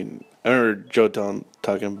 I mean, I remember Joe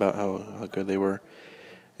talking about how good they were,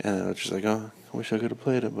 and I was just like, oh, I wish I could have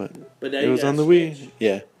played it, but now it you was got on the Switch. Wii.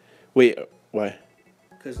 Yeah. Wait, why?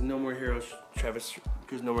 Because No More Heroes, Travis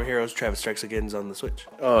Strikes Again's on the Switch.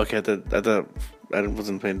 Oh, okay. I thought I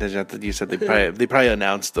wasn't paying attention. I thought you said they probably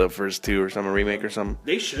announced the first two or some remake or something.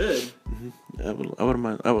 They should. I wouldn't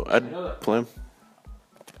mind. I'd play them.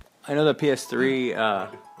 I know the PS3.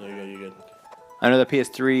 No, you're good. I know the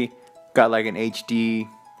PS3 got like an HD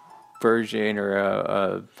version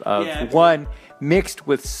or one mixed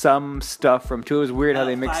with some stuff from two. It was weird how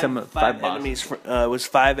they mixed five enemies. It was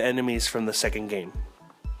 5 enemies from the second game.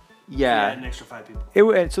 Yeah, an extra 5 people.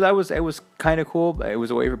 So it was kind of cool. But it was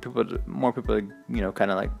a way for more people to kind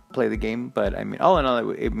of like play the game. But I mean, all in all,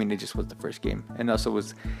 it just was the first game, and also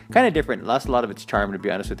was kind of different. Lost a lot of its charm, to be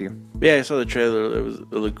honest with you. Yeah, I saw the trailer.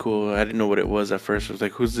 It looked cool. I didn't know what it was at first. I was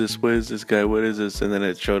like, "Who's this? What is this guy? What is this?" And then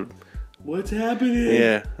it showed. What's happening?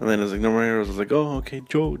 Yeah, and then it was like No More Heroes. I was like, "Oh, okay,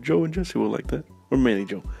 Joe and Jesse will like that, or mainly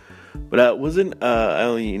Joe." But I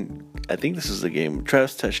think this is the game.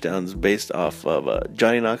 Travis Touchdowns based off of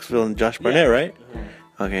Johnny Knoxville and Josh Barnett, right?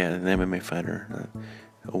 Okay, an MMA fighter,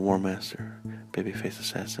 a war master, babyface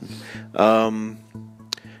assassin.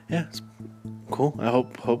 Yeah, it's cool. I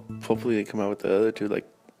hopefully they come out with the other two like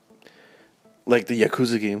the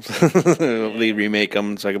Yakuza games. Hopefully remake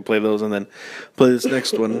them so I can play those and then play this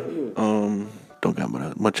next one. Don't got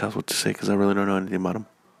much else what to say because I really don't know anything about them.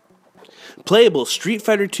 Playable Street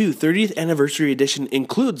Fighter II 30th Anniversary Edition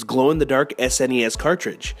includes glow-in-the-dark SNES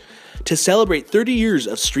cartridge. To celebrate 30 years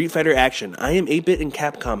of Street Fighter action, IM 8-Bit and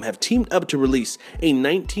Capcom have teamed up to release a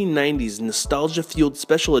 1990s nostalgia-fueled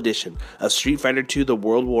special edition of Street Fighter II The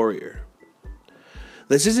World Warrior.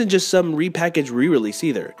 This isn't just some repackaged re-release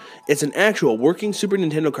either. It's an actual working Super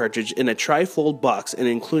Nintendo cartridge in a tri-fold box and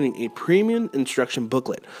including a premium instruction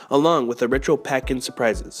booklet, along with a retro pack-in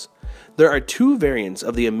surprises. There are 2 variants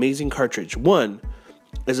of the amazing cartridge. One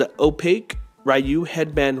is an opaque Ryu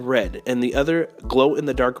headband red, and the other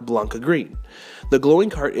glow-in-the-dark Blanca green. The glowing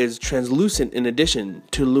cart is translucent in addition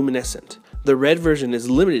to luminescent. The red version is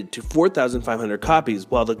limited to 4,500 copies,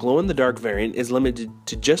 while the glow-in-the-dark variant is limited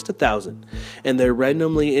to just 1,000, and they're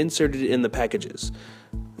randomly inserted in the packages.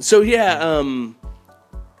 So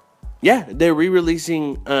they're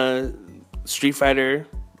re-releasing Street Fighter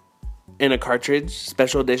in a cartridge,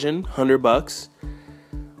 special edition, $100.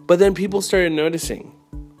 But then people started noticing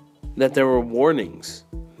that there were warnings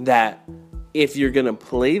that if you're going to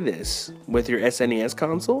play this with your SNES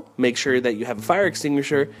console, make sure that you have a fire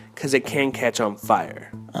extinguisher because it can catch on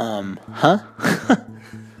fire.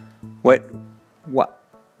 What?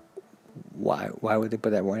 Why would they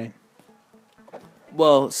put that warning?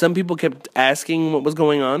 Well, some people kept asking what was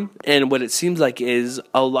going on, and what it seems like is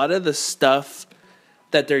a lot of the stuff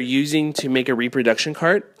that they're using to make a reproduction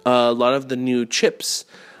cart, a lot of the new chips,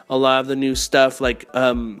 a lot of the new stuff, like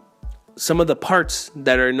some of the parts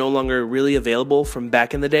that are no longer really available from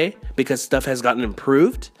back in the day because stuff has gotten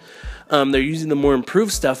improved. They're using the more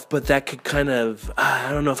improved stuff, but that could kind of,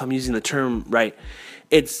 I don't know if I'm using the term right.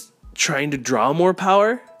 It's trying to draw more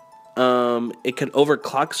power. It could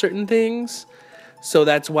overclock certain things. So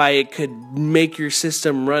that's why it could make your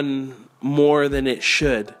system run more than it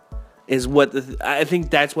should. Is what I think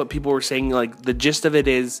that's what people were saying. Like the gist of it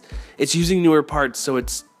is, it's using newer parts, so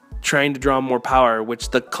it's trying to draw more power, which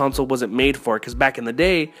the console wasn't made for. Because back in the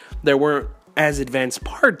day, there weren't as advanced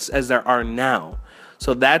parts as there are now.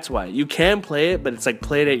 So that's why you can play it, but it's like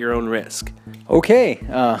play it at your own risk. Okay,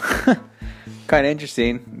 kind of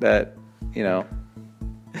interesting that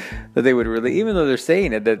that they would really, even though they're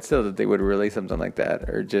saying it, that still that they would release something like that,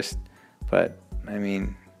 or just. But I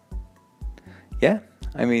mean, yeah.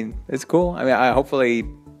 I mean, it's cool. I mean, hopefully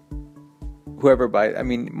whoever buys, I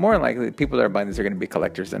mean, more than likely, people that are buying this are going to be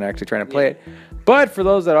collectors and actually trying to play it. But for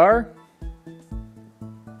those that are,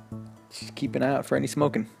 just keep an eye out for any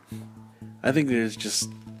smoking. I think there's just,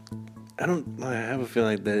 I have a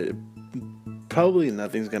feeling that probably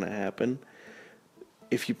nothing's going to happen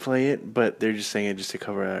if you play it, but they're just saying it just to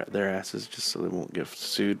cover their asses just so they won't get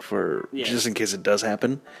sued for, just in case it does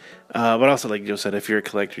happen. But also, like Joe said, if you're a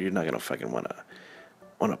collector, you're not going to fucking want to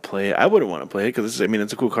want to play it. I wouldn't want to play it because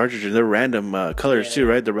it's a cool cartridge and they're random colors too,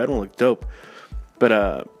 right? The red one looked dope,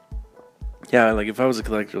 but yeah, like if I was a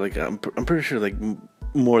collector, like I'm pretty sure like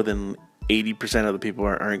more than 80% of the people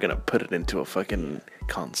aren't gonna put it into a fucking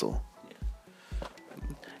console.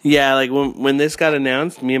 Yeah, like when this got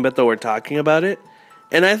announced, me and Beto were talking about it,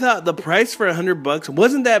 and I thought the price for $100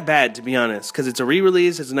 wasn't that bad, to be honest, because it's a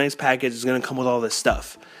re-release, it's a nice package, it's gonna come with all this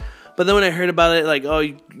stuff. But then when I heard about it, like, oh,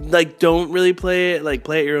 you, like, don't really play it, like,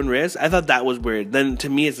 play at your own risk, I thought that was weird. Then to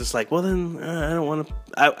me, it's just like, well, then I don't want to.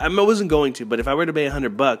 I wasn't going to, but if I were to pay $100,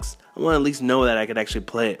 I want to at least know that I could actually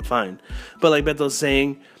play it. Fine. But like Beto's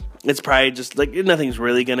saying, it's probably just like nothing's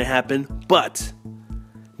really gonna happen. But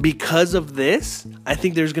because of this, I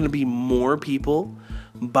think there's gonna be more people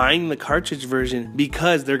buying the cartridge version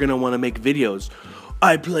because they're gonna want to make videos.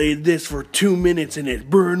 I played this for 2 minutes and it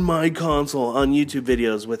burned my console on YouTube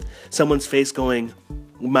videos with someone's face going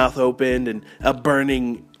mouth opened and a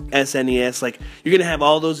burning SNES. Like, you're gonna have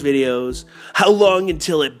all those videos. How long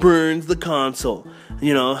until it burns the console?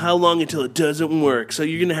 You know, how long until it doesn't work? So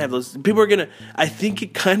you're gonna have those. People are gonna. I think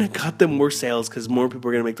it kind of got them more sales because more people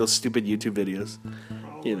are gonna make those stupid YouTube videos.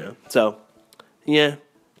 You know, so yeah,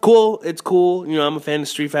 cool. It's cool. You know, I'm a fan of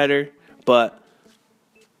Street Fighter, but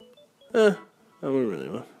I wouldn't really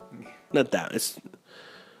want. Not that. It's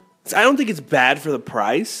I don't think it's bad for the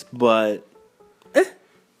price, but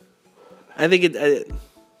I think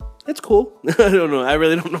it's cool. I don't know. I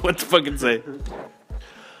really don't know what to fucking say.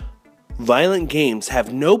 Violent games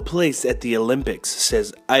have no place at the Olympics,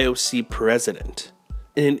 says IOC president.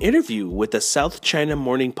 In an interview with the South China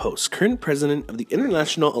Morning Post, current president of the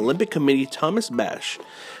International Olympic Committee, Thomas Bach,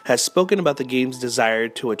 has spoken about the game's desire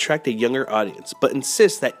to attract a younger audience, but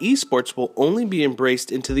insists that esports will only be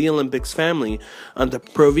embraced into the Olympics family on the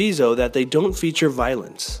proviso that they don't feature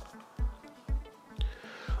violence.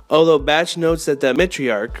 Although Bach notes that the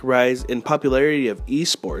meteoric rise in popularity of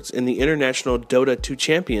esports in the International Dota 2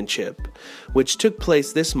 Championship, which took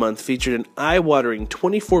place this month, featured an eye-watering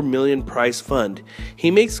 24 million prize fund,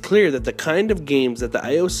 he makes clear that the kind of games that the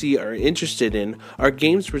IOC are interested in are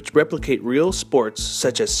games which replicate real sports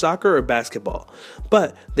such as soccer or basketball,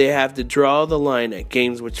 but they have to draw the line at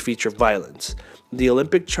games which feature violence. The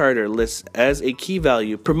Olympic Charter lists as a key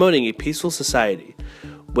value promoting a peaceful society,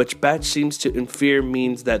 which Bach seems to infer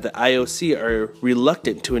means that the IOC are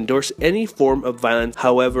reluctant to endorse any form of violence,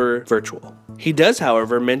 however virtual. He does,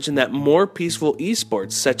 however, mention that more peaceful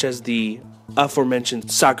esports, such as the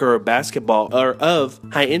aforementioned soccer or basketball, are of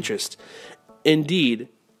high interest. Indeed,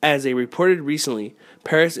 as they reported recently,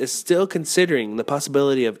 Paris is still considering the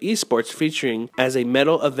possibility of esports featuring as a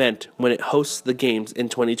medal event when it hosts the games in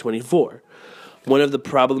 2024. One of the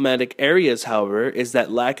problematic areas, however, is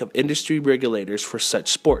that lack of industry regulators for such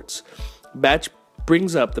sports. Bach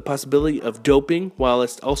brings up the possibility of doping,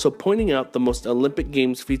 whilst also pointing out the most Olympic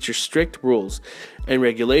Games feature strict rules and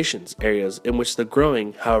regulations, areas in which the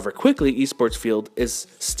growing, however quickly, esports field is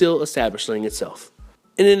still establishing itself.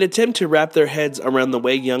 In an attempt to wrap their heads around the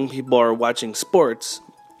way young people are watching sports,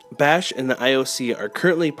 Bach and the IOC are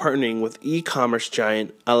currently partnering with e-commerce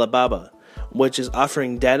giant Alibaba, which is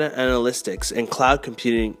offering data analytics and cloud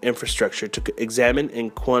computing infrastructure to examine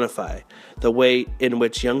and quantify the way in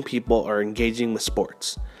which young people are engaging with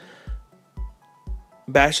sports.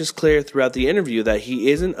 Bach is clear throughout the interview that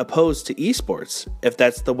he isn't opposed to esports if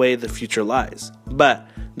that's the way the future lies, but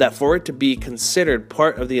that for it to be considered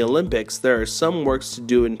part of the Olympics, there are some works to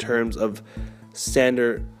do in terms of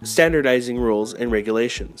standardizing rules and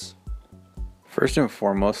regulations. First and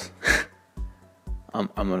foremost, I'm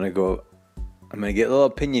gonna get a little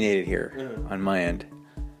opinionated here on my end.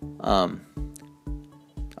 I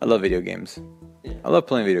love video games. Yeah. I love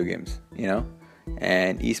playing video games, you know?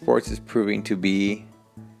 And esports is proving to be,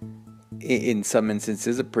 in some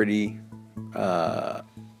instances, a pretty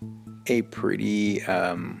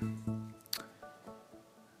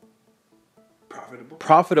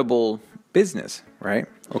profitable business, right?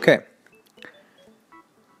 Okay.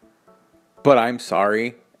 But I'm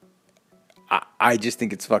sorry. I just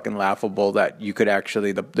think it's fucking laughable that you could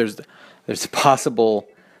actually there's the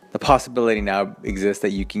possibility now exists that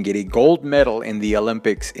you can get a gold medal in the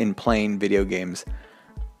Olympics in playing video games.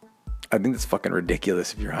 I think that's fucking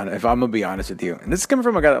ridiculous if I'm gonna be honest with you. And this is coming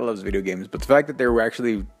from a guy that loves video games, but the fact that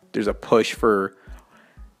there's a push for,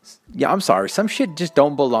 yeah, I'm sorry, some shit just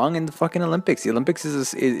don't belong in the fucking Olympics. The Olympics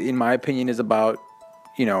is in my opinion, is about,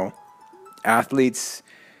 you know, athletes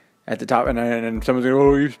at the top, and someone's like,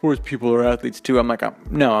 oh, esports people are athletes too. I'm like,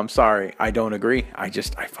 no, I'm sorry, I don't agree. I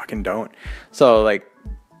fucking don't. So like,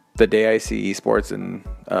 the day I see esports in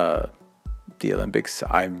the Olympics,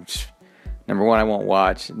 I'm Number one, I won't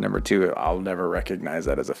watch. Number two, I'll never recognize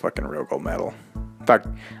that as a fucking real gold medal. In fact,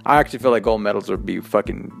 I actually feel like gold medals would be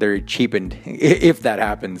fucking, they're cheapened if that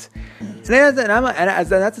happens. And that's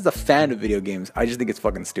as a fan of video games, I just think it's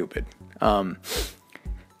fucking stupid.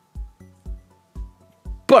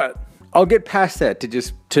 But I'll get past that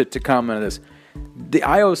to comment on this. The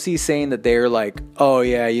IOC saying that they're like, oh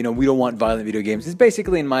yeah, you know, we don't want violent video games. It's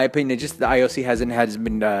basically, in my opinion, just the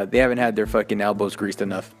IOC they haven't had their fucking elbows greased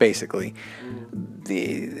enough. Basically,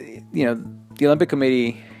 the Olympic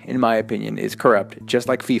Committee, in my opinion, is corrupt, just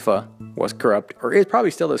like FIFA was corrupt, or it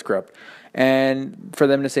probably still is corrupt. And for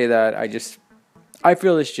them to say that, I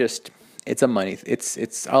feel it's a money.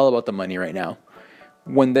 It's all about the money right now.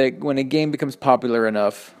 When a game becomes popular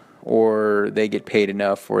enough, or they get paid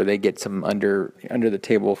enough, or they get some under the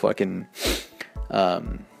table fucking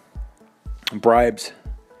bribes,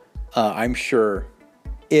 I'm sure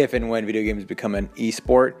if and when video games become an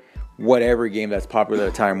esport, whatever game that's popular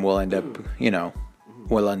at the time will end up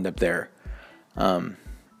there. But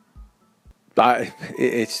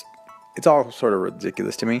it's all sort of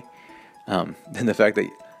ridiculous to me. And the fact that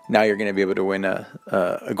now you're going to be able to win a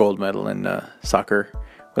gold medal in soccer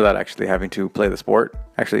without actually having to play the sport,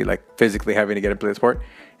 actually like physically having to get to play the sport,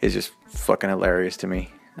 is just fucking hilarious to me.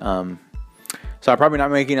 So I'm probably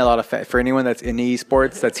not making a lot of for anyone that's in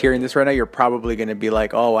esports that's hearing this right now. You're probably going to be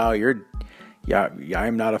like, oh wow,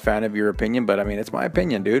 I'm not a fan of your opinion, but I mean, it's my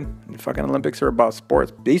opinion, dude. The fucking Olympics are about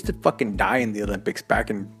sports. They used to fucking die in the Olympics back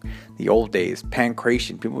in the old days.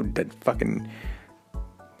 Pancration, people that fucking.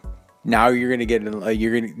 Now you're gonna get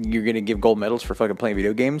you're gonna give gold medals for fucking playing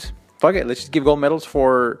video games. Fuck it, let's just give gold medals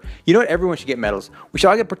for. You know what? Everyone should get medals. We should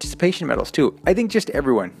all get participation medals too. I think just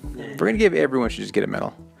everyone. If we're gonna give everyone should just get a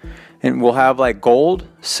medal, and we'll have like gold,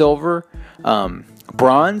 silver,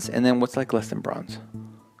 bronze, and then what's like less than bronze?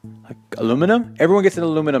 Like aluminum. Everyone gets an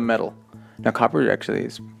aluminum medal. Now copper actually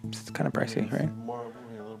it's kind of pricey, right?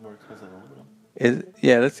 A little more expensive than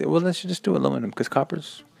aluminum. Let's just do aluminum because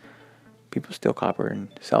copper's. People steal copper and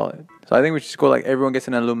sell it. So I think we should just go like everyone gets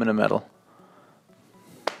an aluminum medal.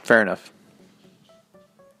 Fair enough.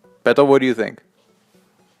 Beto, what do you think?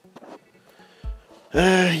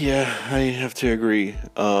 Yeah, I have to agree.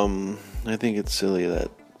 I think it's silly that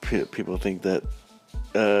people think that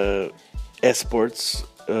esports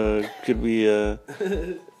could be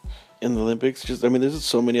in the Olympics. There's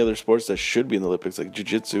so many other sports that should be in the Olympics, like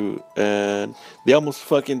jiu-jitsu, and they almost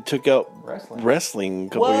fucking took out wrestling a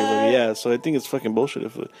couple years ago. Yeah, so I think it's fucking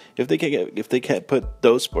bullshit if they can't put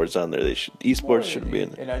those sports on there. Esports should be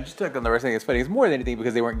in. And I just took on the wrestling. It's funny. It's more than anything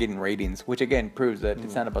because they weren't getting ratings, which again proves that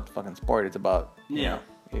it's not about the fucking sport. It's about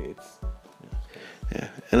it's. Yeah,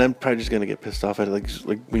 and I'm probably just gonna get pissed off at it. Like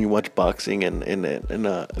when you watch boxing and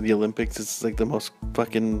the Olympics, it's like the most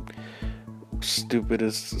fucking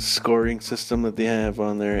stupidest scoring system that they have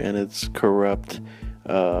on there, and it's corrupt.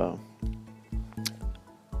 What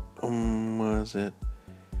is it?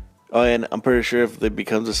 Oh, and I'm pretty sure if it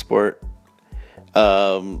becomes a sport,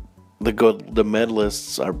 the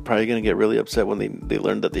medalists are probably gonna get really upset when they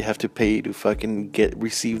learn that they have to pay to fucking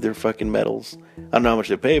receive their fucking medals. I don't know how much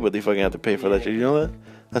they pay, but they fucking have to pay for that shit. You know that?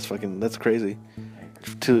 That's crazy.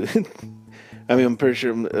 I'm pretty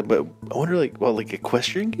sure, but I wonder, like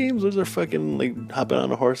equestrian games, those are fucking, like, hopping on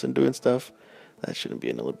a horse and doing stuff. That shouldn't be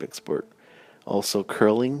an Olympic sport. Also,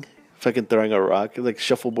 curling, fucking throwing a rock, like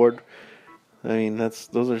shuffleboard. I mean, those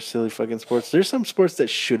are silly fucking sports. There's some sports that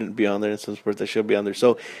shouldn't be on there and some sports that should be on there.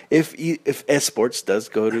 So, if esports does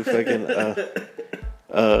go to fucking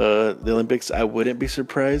the Olympics, I wouldn't be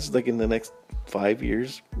surprised, like, in the next 5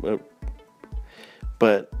 years.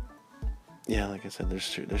 But yeah, like I said, there's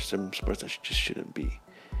some sports that just shouldn't be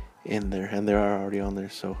in there, and they are already on there.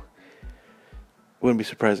 So, wouldn't be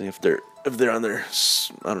surprising if they're on there.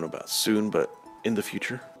 I don't know about soon, but in the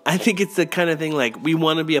future. I think it's the kind of thing like we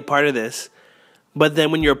want to be a part of this, but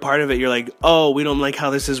then when you're a part of it, you're like, oh, we don't like how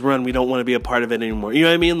this is run. We don't want to be a part of it anymore. You know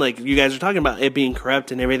what I mean? Like you guys are talking about it being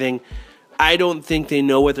corrupt and everything. I don't think they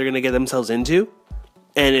know what they're going to get themselves into,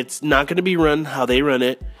 and it's not going to be run how they run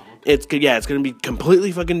it. It's going to be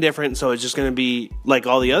completely fucking different. So it's just going to be like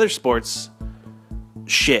all the other sports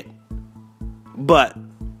shit. But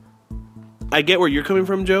I get where you're coming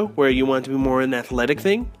from, Joe, where you want it to be more an athletic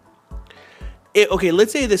thing. Okay,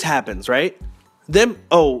 let's say this happens, right?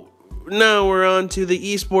 Now we're on to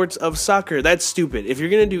the esports of soccer. That's stupid. If you're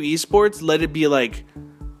going to do esports, let it be like,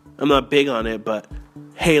 I'm not big on it, but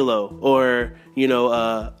Halo or,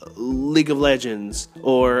 League of Legends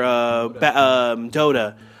or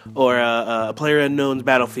Dota. or PlayerUnknown's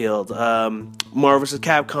Battlefield, Marvel vs.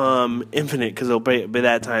 Capcom Infinite, because it'll be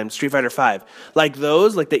that time, Street Fighter 5. Like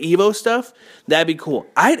those, like the Evo stuff, that'd be cool.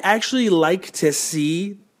 I'd actually like to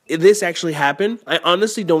see this actually happen. I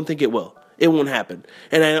honestly don't think it will. It won't happen.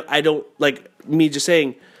 And I don't, like me just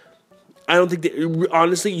saying, I don't think that,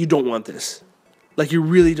 honestly, you don't want this. Like, you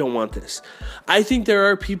really don't want this. I think there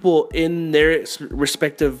are people in their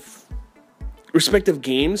respective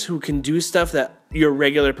games who can do stuff that your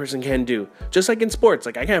regular person can do. Just like in sports.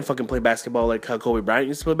 Like, I can't fucking play basketball like how Kobe Bryant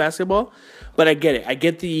used to play basketball. But I get it. I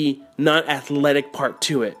get the not athletic part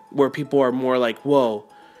to it, where people are more like, whoa,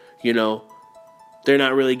 you know, they're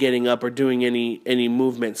not really getting up or doing any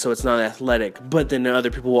movement, so it's not athletic. But then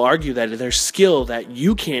other people will argue that there's skill that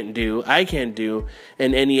you can't do, I can't do,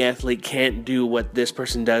 and any athlete can't do what this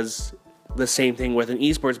person does. The same thing with an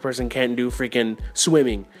esports person can't do freaking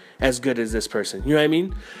swimming as good as this person. You know what I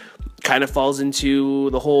mean? Kind of falls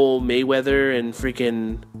into the whole Mayweather and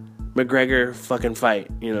freaking McGregor fucking fight.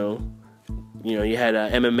 You know, you had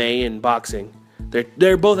MMA and boxing.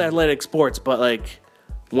 They're both athletic sports, but like,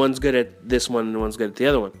 one's good at this one and one's good at the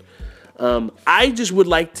other one. I just would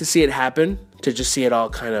like to see it happen, to just see it all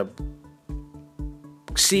kind of,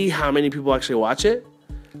 see how many people actually watch it,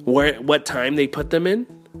 what time they put them in,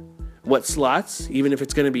 what slots, even if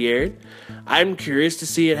it's going to be aired. I'm curious to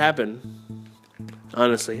see it happen.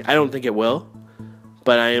 Honestly, I don't think it will,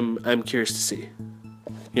 but I'm curious to see.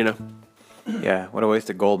 You know. Yeah, what a waste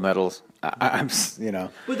of gold medals. I'm, you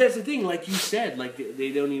know. But that's the thing, like you said, like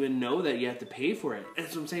they don't even know that you have to pay for it.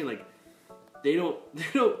 That's what I'm saying. Like they don't.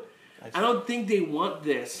 I don't think they want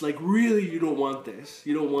this. Like, really, you don't want this.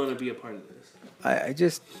 You don't want to be a part of this. I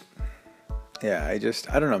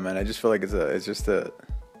don't know, man. I just feel like it's just a.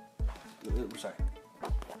 Sorry.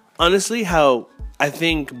 Honestly, how I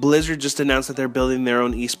think Blizzard just announced that they're building their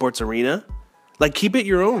own esports arena. Like, keep it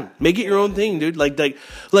your own. Make it your own thing, dude. Like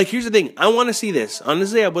here's the thing. I want to see this.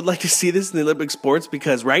 Honestly, I would like to see this in the Olympic sports,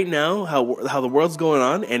 because right now, how the world's going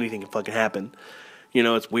on, anything can fucking happen. You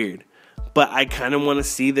know, it's weird. But I kind of want to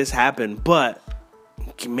see this happen. But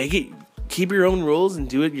keep your own rules and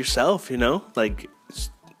do it yourself, you know? Like,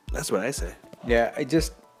 that's what I say. Yeah,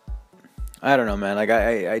 I don't know, man. Like,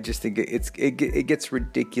 I just think it gets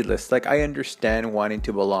ridiculous. Like, I understand wanting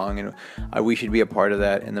to belong, and we should be a part of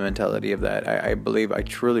that, and the mentality of that. I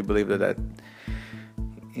truly believe that,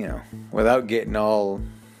 you know, without getting all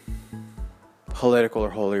political or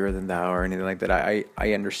holier than thou or anything like that,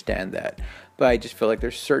 I understand that. But I just feel like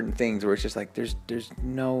there's certain things where it's just like there's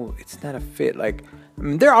no, it's not a fit. Like, I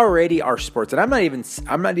mean, there already are sports, and I'm not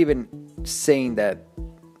even saying that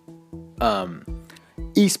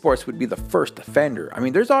esports would be the first offender. I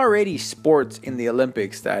mean, there's already sports in the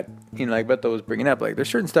Olympics that, you know, like Beto was bringing up. Like, there's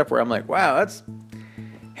certain stuff where I'm like, wow,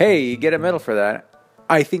 hey, you get a medal for that.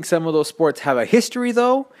 I think some of those sports have a history,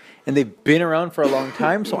 though, and they've been around for a long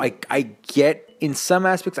time. So I get, in some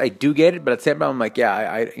aspects, I do get it. But at the same time, I'm like,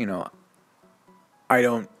 yeah, I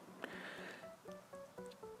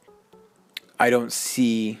don't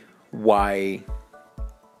see why.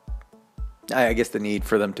 I guess the need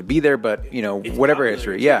for them to be there, but, you know, it's whatever popular,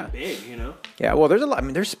 history, yeah, big, you know, yeah. Well, there's a lot. I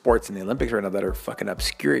mean, there's sports in the Olympics right now that are fucking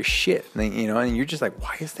obscure as shit. And, you know, and you're just like,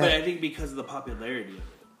 why is that? But I think because of the popularity of it,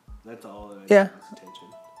 that's all. That yeah.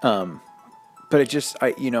 Attention. But it just,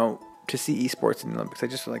 to see esports in the Olympics, I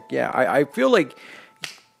just feel like, yeah, I feel like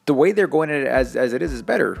the way they're going at it as it is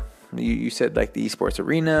better. You said like the esports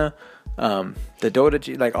arena, the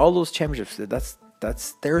Dota, like all those championships.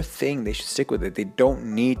 That's their thing. They should stick with it. They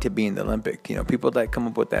don't need to be in the Olympics. You know, people that come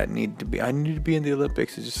up with that I need to be in the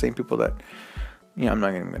Olympics. It's just the same people that, you know, I'm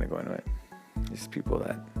not even going to go into it. It's people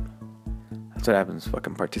that's what happens.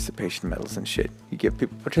 Fucking participation medals and shit. You give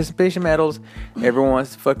people participation medals. Everyone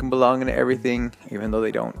wants to fucking belong in everything, even though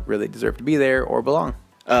they don't really deserve to be there or belong.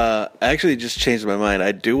 I actually just changed my mind.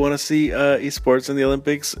 I do want to see esports in the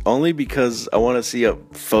Olympics, only because I want to see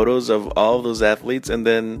photos of all of those athletes, and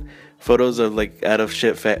then photos of like out of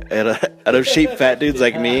shape fat dudes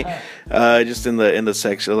like me, just in the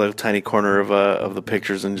section, like tiny corner of the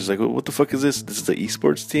pictures, and just like, what the fuck is this? This is the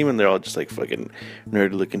esports team, and they're all just like fucking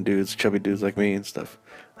nerdy looking dudes, chubby dudes like me and stuff.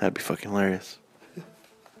 That'd be fucking hilarious.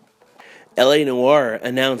 LA Noire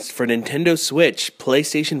announced for Nintendo Switch,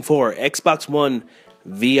 PlayStation 4, Xbox One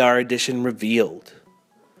VR Edition revealed.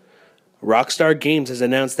 Rockstar Games has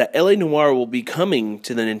announced that LA Noire will be coming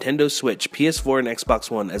to the Nintendo Switch, PS4, and Xbox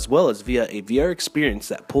One, as well as via a VR experience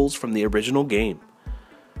that pulls from the original game.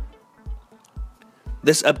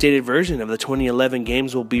 This updated version of the 2011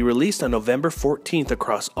 games will be released on November 14th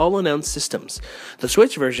across all announced systems. The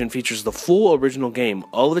Switch version features the full original game,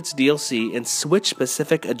 all of its DLC, and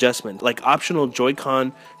Switch-specific adjustments like optional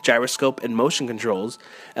Joy-Con, gyroscope, and motion controls,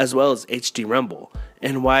 as well as HD rumble,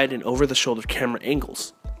 and wide and over-the-shoulder camera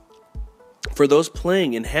angles. For those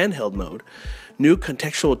playing in handheld mode, new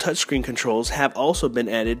contextual touchscreen controls have also been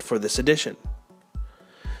added for this edition.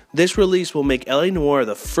 This release will make LA Noire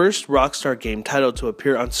the first Rockstar game title to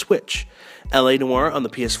appear on Switch. LA Noire on the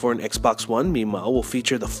PS4 and Xbox One, meanwhile, will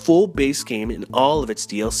feature the full base game and all of its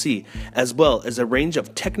DLC, as well as a range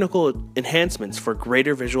of technical enhancements for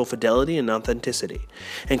greater visual fidelity and authenticity,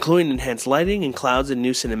 including enhanced lighting and clouds and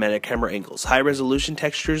new cinematic camera angles, high-resolution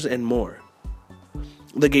textures, and more.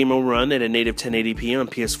 The game will run at a native 1080p on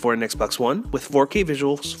PS4 and Xbox One, with 4K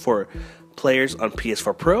visuals for players on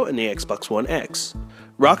PS4 Pro and the Xbox One X.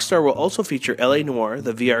 Rockstar will also feature LA Noire,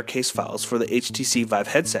 the VR case files for the HTC Vive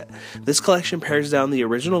headset. This collection pares down the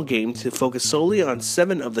original game to focus solely on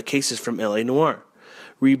 7 of the cases from LA Noire.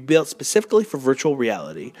 Rebuilt specifically for virtual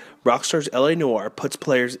reality, Rockstar's LA Noire puts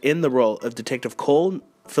players in the role of Detective Cole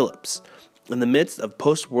Phillips in the midst of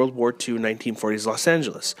post-World War II 1940s Los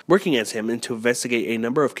Angeles, working as him and to investigate a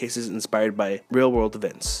number of cases inspired by real-world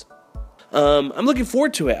events. I'm looking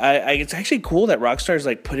forward to it. It's actually cool that Rockstar is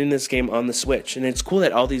like putting this game on the Switch, and it's cool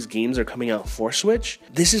that all these games are coming out for Switch.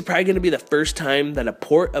 This is probably going to be the first time that a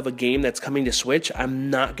port of a game that's coming to Switch, I'm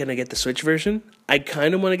not going to get the Switch version. I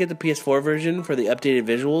kind of want to get the PS4 version for the updated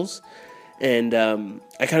visuals, and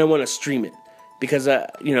I kind of want to stream it. Because,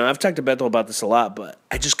 I've talked to Bethel about this a lot, but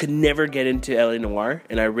I just could never get into LA Noire,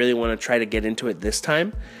 and I really want to try to get into it this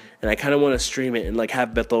time. And I kind of want to stream it and like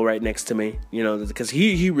have Bethel right next to me, because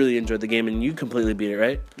he really enjoyed the game and you completely beat it,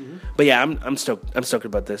 right? Mm-hmm. But yeah, I'm stoked. I'm stoked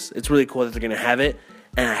about this. It's really cool that they're gonna have it,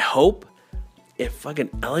 and I hope if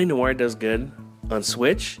fucking LA Noire does good on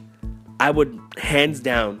Switch, I would hands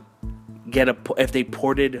down if they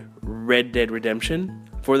ported Red Dead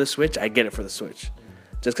Redemption for the Switch, I'd get it for the Switch,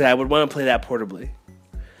 just because I would want to play that portably.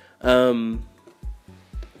 And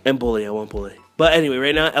Bully, I want Bully. But anyway,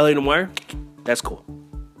 right now LA Noire, that's cool.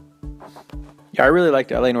 Yeah, I really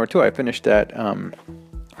liked LA Noire too. I finished that. I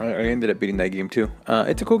ended up beating that game too.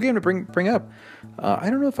 It's a cool game to bring up. I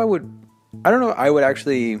don't know if I would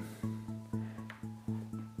actually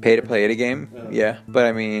pay to play it again. Yeah, but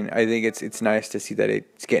I mean, I think it's nice to see that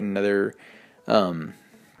it's getting another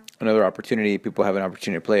opportunity. People have an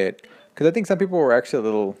opportunity to play it, because I think some people were actually a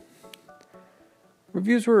little.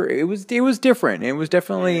 Reviews were it was different. It was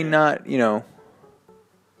definitely not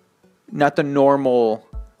not the normal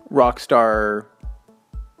Rockstar,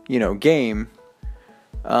 game.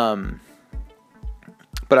 But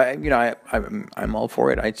I'm all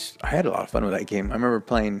for it. I had a lot of fun with that game. I remember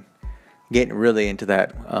getting really into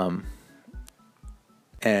that.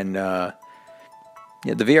 The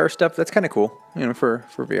VR stuff, that's kind of cool. For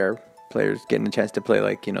VR players, getting a chance to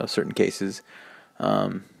play certain cases.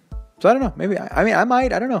 So I don't know. Maybe I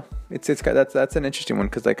might. I don't know. That's an interesting one,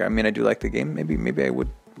 because I do like the game. Maybe I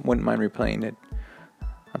wouldn't mind replaying it.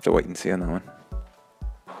 I have to wait and see on that one.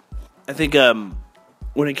 I think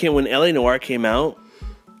when LA Noire came out,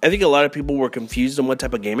 I think a lot of people were confused on what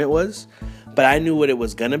type of game it was, but I knew what it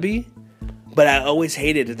was gonna be. But I always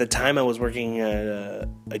hated, at the time I was working at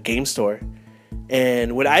a game store,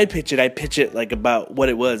 and when I pitch it like about what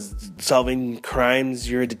it was, solving crimes.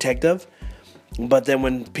 You're a detective. But then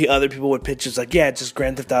when other people would pitch, it's like, yeah, it's just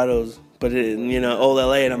Grand Theft Autos, but old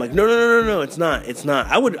LA, and I'm like, no, it's not.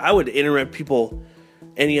 I would interrupt people.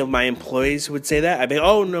 Any of my employees would say that, I'd be like,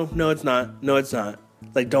 oh, no, it's not.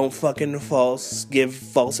 Like, don't fucking give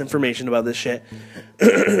false information about this shit.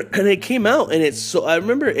 And it came out, and I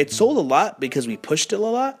remember it sold a lot because we pushed it a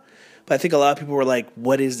lot, but I think a lot of people were like,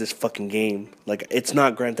 what is this fucking game? Like, it's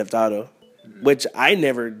not Grand Theft Auto, which I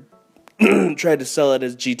never tried to sell it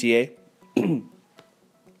as GTA.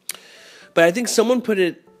 But I think someone put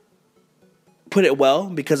it well,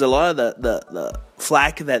 because a lot of the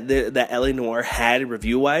flack that LA Noire had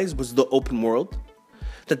review-wise was the open world,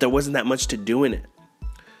 that there wasn't that much to do in it.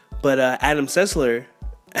 But Adam Sessler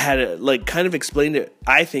had kind of explained it,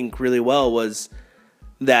 I think, really well, was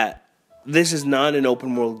that this is not an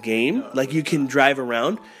open world game. Like, you can drive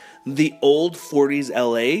around. The old 40s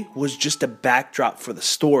LA was just a backdrop for the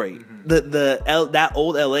story. Mm-hmm. That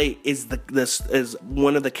old LA is is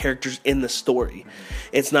one of the characters in the story.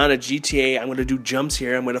 It's not a GTA. I'm going to do jumps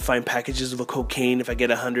here. I'm going to find packages of cocaine. If I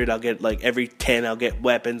get 100, I'll get every 10, I'll get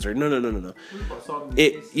weapons. Or no.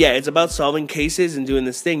 It's about solving cases and doing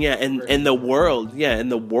this thing. Yeah, and the world. Yeah,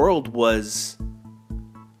 and the world was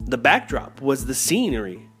the backdrop, was the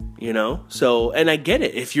scenery. you know? So, and I get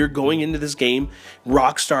it. If you're going into this game,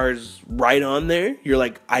 Rockstar's right on there, you're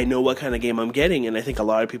like, I know what kind of game I'm getting. And I think a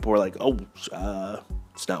lot of people were like, oh,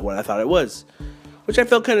 it's not what I thought it was. Which I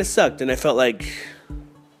felt kind of sucked. And I felt like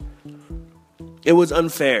it was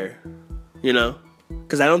unfair, you know?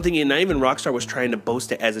 Because I don't think, not even Rockstar was trying to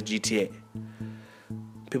boast it as a GTA.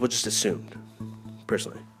 People just assumed,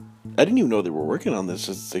 personally. I didn't even know they were working on this.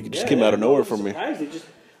 It just came out of nowhere for me.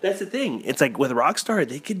 That's the thing. It's like with Rockstar,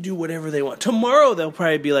 they could do whatever they want. Tomorrow, they'll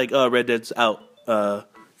probably be like, oh, Red Dead's out.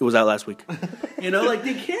 It was out last week. You know, like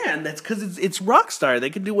they can. That's because it's Rockstar. They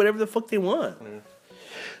can do whatever the fuck they want.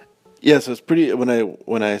 Yeah, so it's pretty.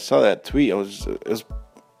 When I saw that tweet,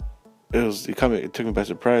 it took me by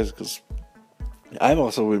surprise because I've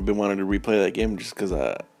also been wanting to replay that game just because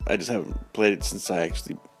I just haven't played it since I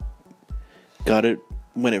actually got it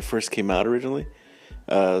when it first came out originally.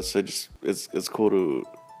 So it's cool to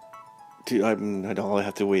all I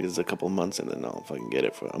have to wait is a couple of months and then I'll fucking get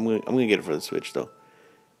it I'm gonna get it for the Switch though.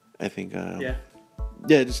 I think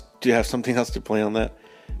just to have something else to play on that.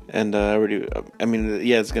 And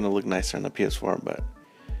it's gonna look nicer on the PS4, but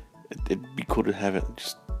it'd be cool to have it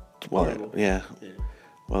just while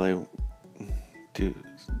I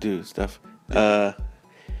do stuff. But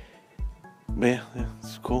yeah,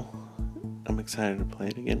 it's cool. I'm excited to play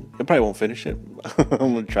it again. I probably won't finish it.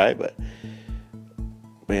 I'm gonna try, but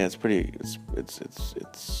yeah, it's pretty.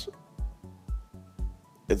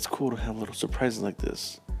 It's cool to have little surprises like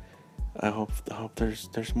this. I hope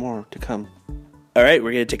there's more to come. All right,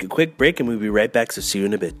 we're gonna take a quick break and we'll be right back. So see you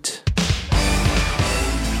in a bit.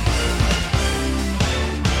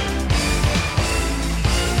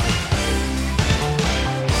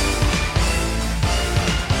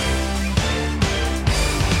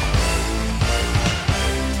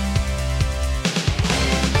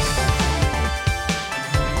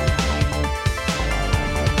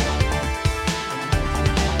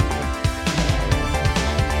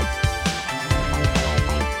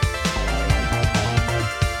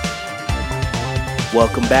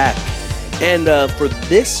 Welcome back. And for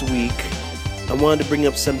this week, I wanted to bring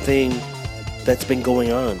up something that's been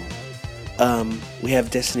going on. We have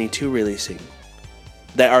Destiny 2 releasing.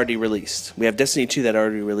 That already released. We have Destiny 2 that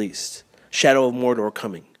already released. Shadow of Mordor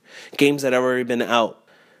coming. Games that have already been out.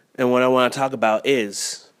 And what I want to talk about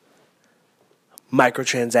is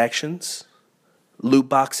microtransactions, loot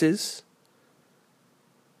boxes,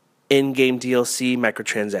 in-game DLC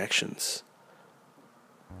microtransactions.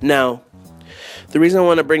 Now, the reason I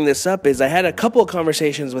want to bring this up is I had a couple of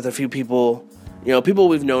conversations with a few people, people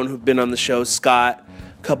we've known who've been on the show, Scott,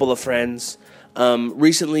 a couple of friends.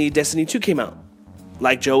 Recently, Destiny 2 came out.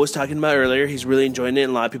 Like Joe was talking about earlier, he's really enjoying it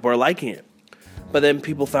and a lot of people are liking it. But then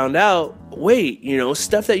people found out, wait,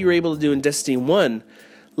 stuff that you were able to do in Destiny 1,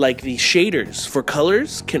 like the shaders for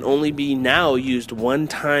colors, can only be now used one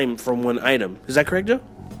time from one item. Is that correct, Joe?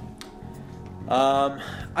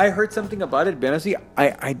 I heard something about it, but honestly,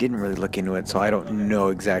 I didn't really look into it, so I don't know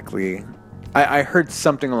exactly. I heard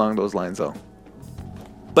something along those lines, though.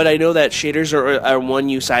 But I know that shaders are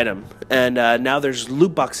one-use item, and now there's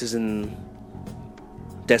loot boxes in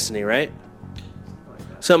Destiny, right?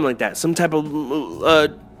 Something like that. Some type of,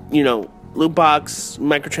 loot box,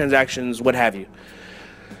 microtransactions, what have you.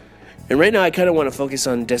 And right now, I kind of want to focus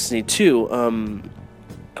on Destiny 2.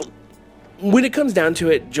 When it comes down to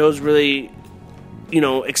it, Joe's really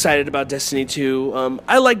excited about Destiny 2.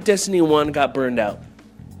 I like Destiny 1, got burned out.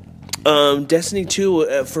 Destiny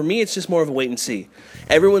 2, for me, it's just more of a wait and see.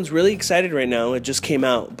 Everyone's really excited right now. It just came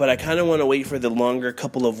out, but I kind of want to wait for the longer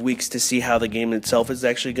couple of weeks to see how the game itself is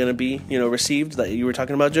actually going to be, received, that you were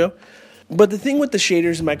talking about, Joe. But the thing with the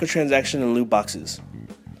shaders, microtransaction, and loot boxes,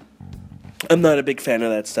 I'm not a big fan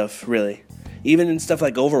of that stuff, really. Even in stuff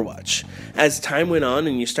like Overwatch. As time went on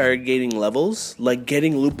and you started getting levels, like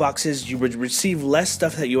getting loot boxes, you would receive less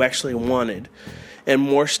stuff that you actually wanted and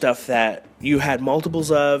more stuff that you had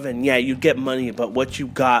multiples of, and yeah, you'd get money, but what you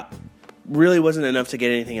got really wasn't enough to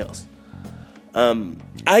get anything else.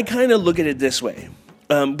 I kind of look at it this way,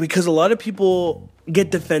 because a lot of people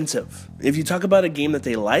get defensive. If you talk about a game that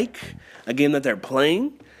they like, a game that they're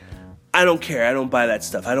playing, I don't care. I don't buy that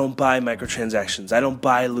stuff. I don't buy microtransactions. I don't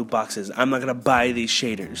buy loot boxes. I'm not going to buy these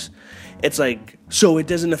shaders. It's like, so it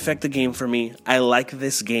doesn't affect the game for me. I like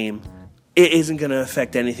this game. It isn't going to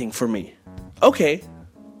affect anything for me. Okay.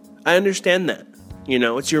 I understand that.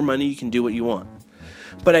 It's your money. You can do what you want.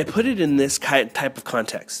 But I put it in this type of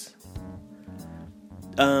context.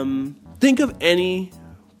 Think of any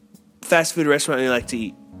fast food restaurant you like to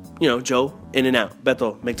eat. Joe, In-N-Out,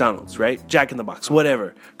 Bethel, McDonald's, right? Jack in the Box,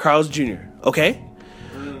 whatever. Carl's Jr., okay?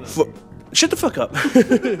 Shut the fuck up.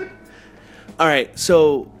 All right,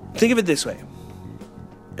 so think of it this way.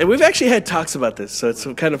 And we've actually had talks about this, so it's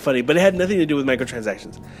kind of funny. But it had nothing to do with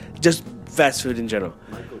microtransactions. Just fast food in general.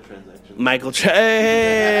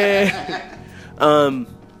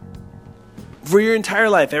 For your entire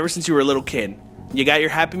life, ever since you were a little kid, you got your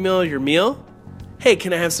Happy Meal, your meal. Hey,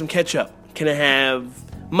 can I have some ketchup? Can I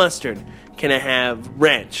have mustard? Can I have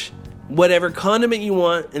ranch? Whatever condiment you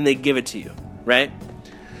want, and they give it to you, right?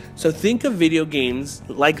 So think of video games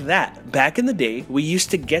like that. Back in the day, we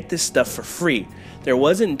used to get this stuff for free. There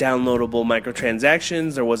wasn't downloadable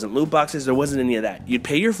microtransactions, there wasn't loot boxes, there wasn't any of that. You'd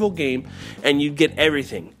pay your full game, and you'd get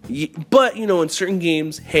everything. But, in certain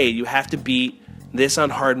games, hey, you have to beat this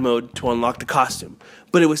on hard mode to unlock the costume.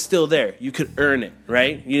 But it was still there. You could earn it,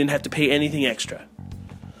 right? You didn't have to pay anything extra.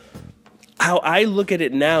 How I look at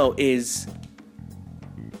it now is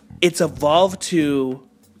it's evolved to,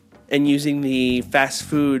 and using the fast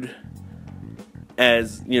food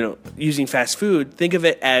as, using fast food, think of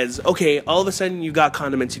it as, okay, all of a sudden you got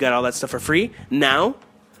condiments, you got all that stuff for free. Now,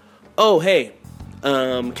 oh, hey,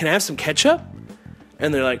 can I have some ketchup?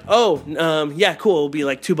 And they're like, yeah, cool, it'll be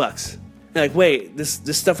like $2. They're like, wait, this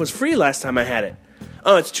stuff was free last time I had it.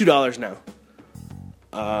 Oh, it's $2 now.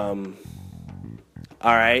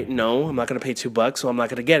 All right, no, I'm not going to pay $2, so I'm not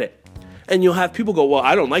going to get it. And you'll have people go, well,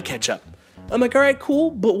 I don't like ketchup. I'm like, all right,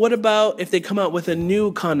 cool, but what about if they come out with a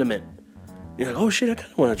new condiment? You're like, oh shit, I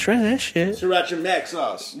kind of want to try that shit. Sriracha Mac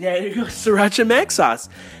sauce. Yeah, there you go, Sriracha Mac sauce.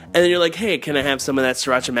 And then you're like, hey, can I have some of that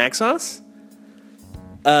Sriracha Mac sauce?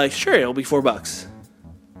 Sure, it'll be $4.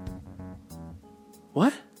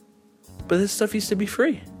 What? But this stuff used to be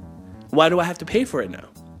free. Why do I have to pay for it now?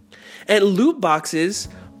 And loot boxes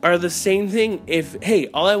are the same thing. If, hey,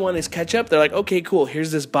 all I want is ketchup, they're like, okay, cool,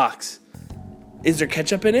 here's this box. Is there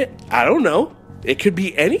ketchup in it? I don't know. It could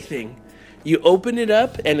be anything. You open it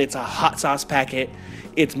up, and it's a hot sauce packet.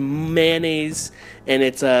 It's mayonnaise, and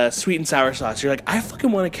it's a sweet and sour sauce. You're like, I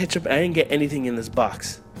fucking want a ketchup, and I didn't get anything in this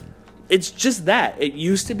box. It's just that. It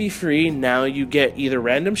used to be free. Now you get either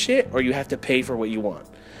random shit, or you have to pay for what you want.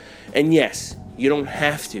 And yes, you don't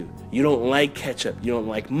have to. You don't like ketchup. You don't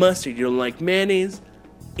like mustard. You don't like mayonnaise.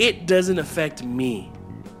 It doesn't affect me.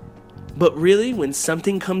 But really, when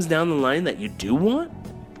something comes down the line that you do want,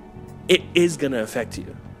 it is going to affect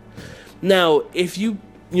you. Now, if I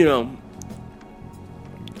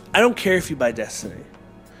don't care if you buy Destiny.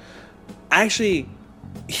 Actually,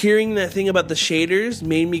 hearing that thing about the shaders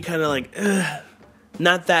made me kind of like, ugh.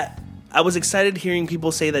 Not that. I was excited hearing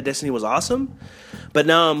people say that Destiny was awesome, but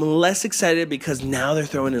now I'm less excited because now they're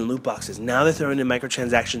throwing in loot boxes. Now they're throwing in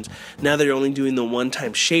microtransactions. Now they're only doing the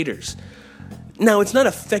one-time shaders. Now, it's not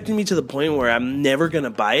affecting me to the point where I'm never going to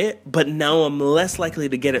buy it, but now I'm less likely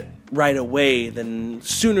to get it right away than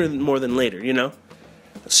sooner more than later,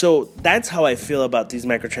 So that's how I feel about these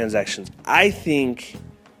microtransactions. I think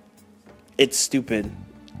it's stupid.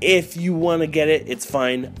 If you want to get it, it's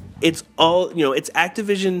fine. It's all, it's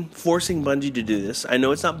Activision forcing Bungie to do this. I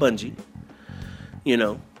know it's not Bungie,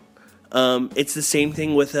 It's the same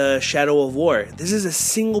thing with Shadow of War. This is a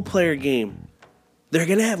single-player game. They're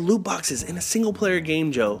going to have loot boxes in a single-player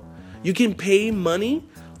game, Joe. You can pay money.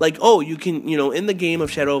 Like, you can, in the game of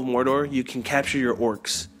Shadow of Mordor, you can capture your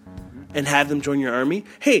orcs and have them join your army.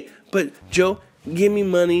 Hey, but Joe, give me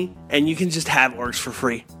money and you can just have orcs for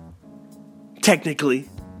free. Technically.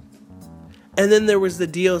 And then there was the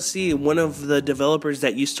DLC. One of the developers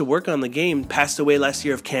that used to work on the game passed away last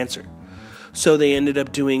year of cancer. So they ended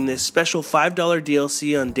up doing this special $5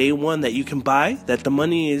 DLC on day one that you can buy, that the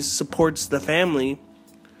money supports the family.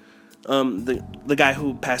 The guy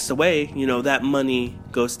who passed away, that money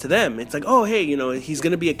goes to them. It's like, oh, hey, he's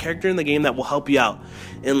going to be a character in the game that will help you out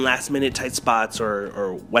in last-minute tight spots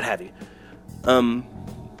or what have you.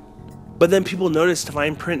 But then people noticed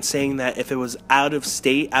fine print saying that if it was out of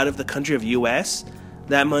state, out of the country of U.S.,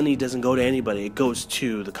 that money doesn't go to anybody. It goes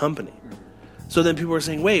to the company. So then people were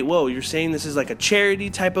saying, wait, whoa, you're saying this is like a charity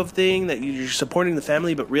type of thing, that you're supporting the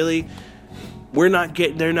family, but really, they're not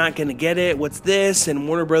going to get it. What's this? And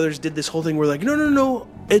Warner Brothers did this whole thing where like, no,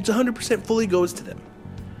 it's 100% fully goes to them.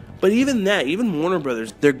 But even Warner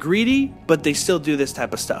Brothers, they're greedy, but they still do this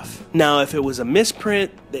type of stuff. Now, if it was a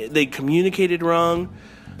misprint, they communicated wrong,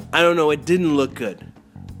 I don't know, it didn't look good.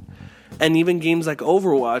 And even games like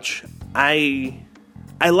Overwatch,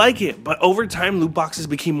 I like it, but over time, loot boxes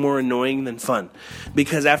became more annoying than fun.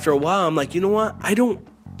 Because after a while, I'm like, you know what? I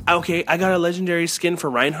got a legendary skin for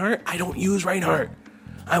Reinhardt. I don't use Reinhardt.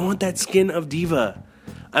 I want that skin of Diva.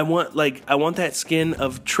 I want that skin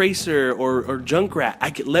of Tracer or Junkrat.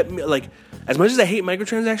 As much as I hate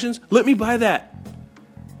microtransactions, let me buy that.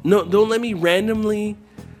 No, don't let me randomly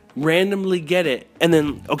randomly get it, and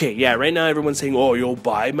then okay, yeah, right now everyone's saying, "Oh, you'll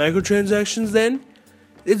buy microtransactions then."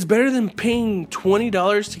 It's better than paying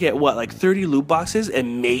 $20 to get what, like 30 loot boxes,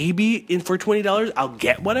 and maybe for $20 I'll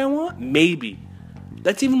get what I want. Maybe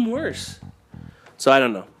that's even worse. So I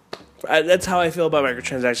don't know. That's how I feel about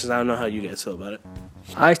microtransactions. I don't know how you guys feel about it.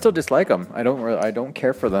 I still dislike them. I don't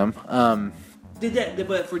care for them.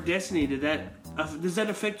 But for Destiny, does that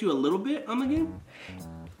affect you a little bit on the game?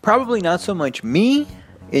 Probably not so much me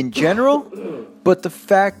in general,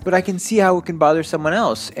 but I can see how it can bother someone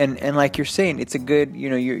else. And like you're saying, it's a good,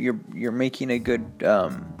 you're making a good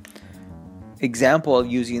example of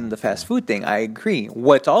using the fast food thing. I agree.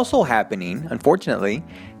 What's also happening, unfortunately,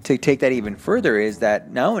 to take that even further, is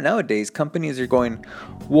that nowadays companies are going,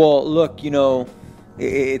 well, look,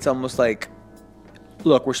 it's almost like,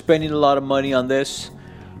 look, we're spending a lot of money on this.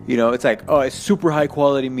 It's like, oh, it's super high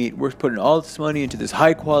quality meat. We're putting all this money into this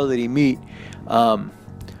high quality meat.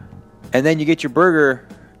 And then you get your burger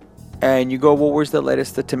and you go, well, where's the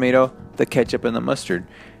lettuce, the tomato, the ketchup, and the mustard?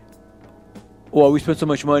 Well, we spent so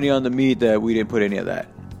much money on the meat that we didn't put any of that.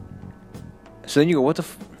 So then you go, what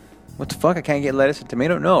the fuck? I can't get lettuce and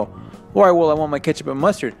tomato? No. All right, well, I want my ketchup and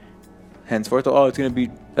mustard. Henceforth, that's gonna be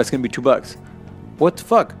 $2. What the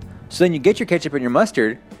fuck? So then you get your ketchup and your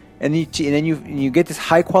mustard, and then you get this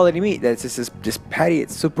high quality meat that's just this patty.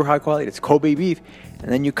 It's super high quality. It's Kobe beef,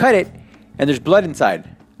 and then you cut it, and there's blood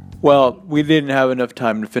inside. Well, we didn't have enough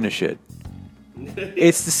time to finish it.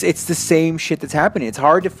 It's the same shit that's happening. It's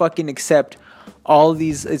hard to fucking accept all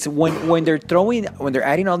these. It's when they're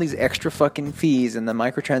adding all these extra fucking fees and the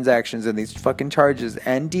microtransactions and these fucking charges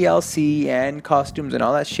and DLC and costumes and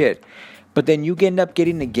all that shit. But then you end up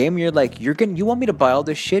getting the game and you're like, you want me to buy all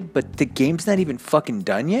this shit, but the game's not even fucking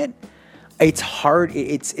done yet? It's hard.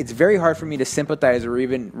 It's very hard for me to sympathize or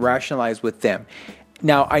even rationalize with them.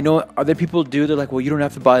 Now, I know other people do. They're like, well, you don't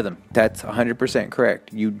have to buy them. That's 100%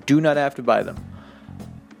 correct. You do not have to buy them.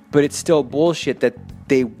 But it's still bullshit that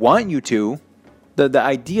they want you to. The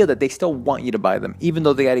idea that they still want you to buy them, even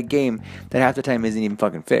though they got a game that half the time isn't even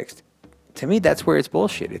fucking fixed. To me, that's where it's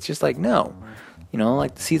bullshit. It's just like, no.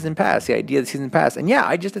 Like the season pass, the idea of the season pass. And yeah,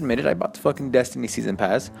 I just admitted I bought the fucking Destiny season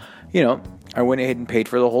pass. I went ahead and paid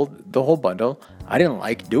for the whole bundle. I didn't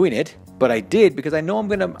like doing it, but I did because I know I'm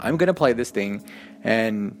gonna play this thing,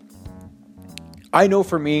 and I know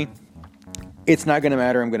for me, it's not gonna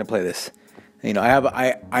matter. I'm gonna play this.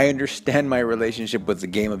 I understand my relationship with the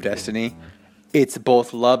game of Destiny. It's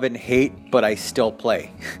both love and hate, but I still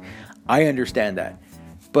play. I understand that,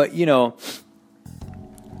 but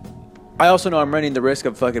I also know I'm running the risk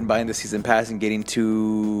of fucking buying the season pass and getting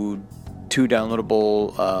two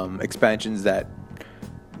downloadable expansions that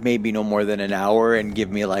maybe no more than an hour and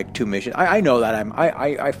give me like 2 missions. I know that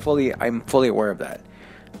I'm fully aware of that,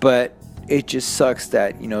 but it just sucks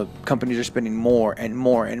that companies are spending more and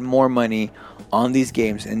more and more money on these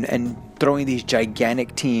games and throwing these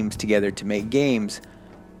gigantic teams together to make games.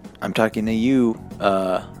 I'm talking to you,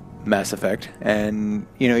 Mass Effect, and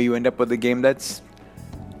you end up with a game that's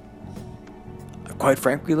quite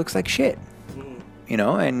frankly looks like shit.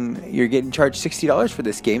 And you're getting charged $60 for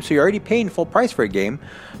this game, so you're already paying full price for a game,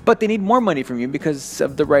 but they need more money from you because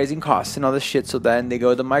of the rising costs and all this shit. So then they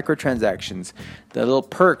go to the microtransactions, the little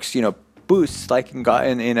perks, boosts like in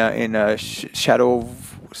Shadow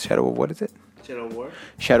of what is it? Shadow of War.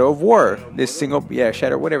 Shadow of War. This single,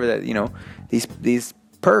 Shadow, whatever that. These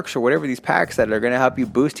perks or whatever, these packs that are going to help you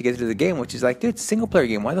boost to get to the game, which is like, dude, it's a single player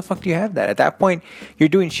game. Why the fuck do you have that? At that point, you're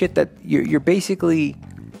doing shit that you're basically,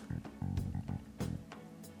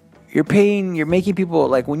 you're making people,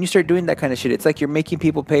 like, when you start doing that kind of shit, it's like you're making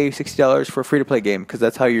people pay $60 for a free-to-play game because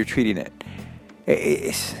that's how you're treating it.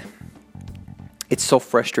 It's so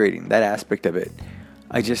frustrating, that aspect of it.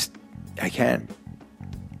 I can't.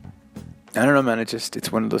 I don't know, man. It's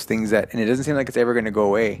one of those things that, and it doesn't seem like it's ever going to go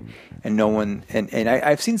away. And no one, and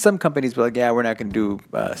I've seen some companies be like, yeah, we're not going to do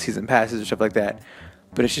season passes or stuff like that.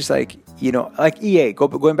 But it's just like, like EA,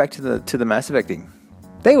 going back to the Mass Effect thing,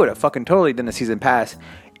 they would have fucking totally done a season pass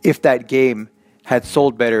if that game had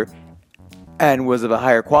sold better and was of a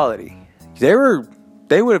higher quality. They would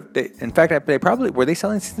have. In fact, they probably were they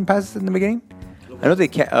selling season passes in the beginning. I know they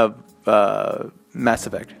can't. Mass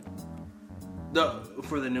Effect.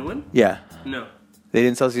 For the new one? Yeah. No. They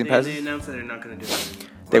didn't sell season passes? They announced that they're not going to do it.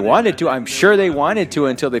 They wanted to. I'm sure they wanted to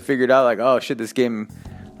until they figured out, like, oh, shit, this game's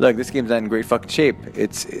not in great fucking shape.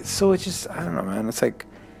 It's just, I don't know, man. It's like,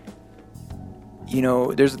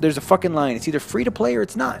 there's a fucking line. It's either free to play or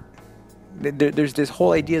it's not. There's this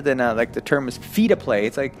whole idea that now, like, the term is fee to play.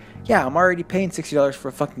 It's like, yeah, I'm already paying $60 for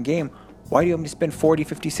a fucking game. Why do you want me to spend $40,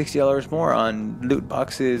 $50, $60 more on loot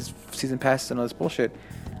boxes, season passes, and all this bullshit?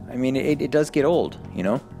 I mean, it does get old, you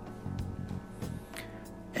know.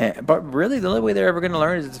 But really, the only way they're ever going to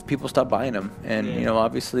learn is if people stop buying them. And, you know,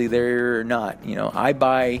 obviously they're not. You know, I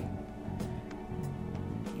buy,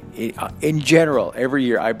 in general, every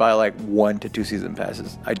year I buy like 1 to 2 season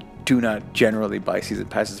passes. I do not generally buy season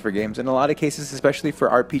passes for games. In a lot of cases, especially for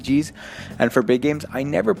RPGs and for big games, I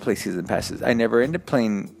never play season passes. I never end up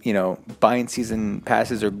playing, you know, buying season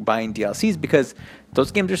passes or buying DLCs because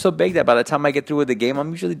those games are so big that by the time I get through with the game,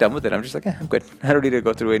 I'm usually done with it. I'm just like, I'm good. I don't need to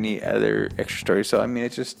go through any other extra stories. So, I mean,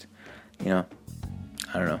 it's just, you know,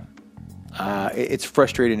 I don't know. It's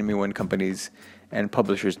frustrating to me when companies and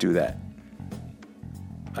publishers do that.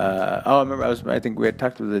 I remember I think we had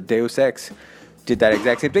talked about the Deus Ex did that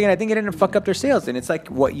exact same thing, and I think it ended up fuck up their sales. And it's like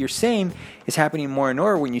what you're saying is happening more and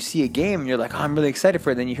more when you see a game and you're like, oh, I'm really excited for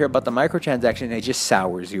it. Then you hear about the microtransaction and it just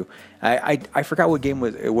sours you. I forgot what game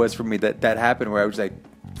it was for me that happened where I was like,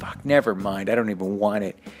 fuck, never mind. I don't even want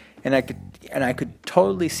it. And I could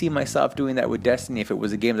totally see myself doing that with Destiny if it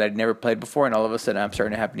was a game that I'd never played before, and all of a sudden I'm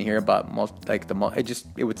starting to happen to hear about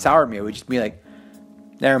it would sour me. It would just be like,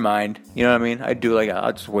 never mind. You know what I mean? I'd do like,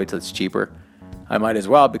 I'll just wait till it's cheaper. I might as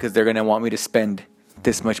well because they're going to want me to spend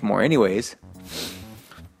this much more anyways.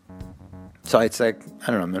 So it's like,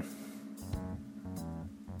 I don't know, man.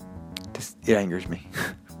 It angers me.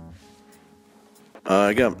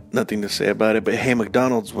 I got nothing to say about it, but hey,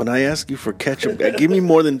 McDonald's, when I ask you for ketchup, give me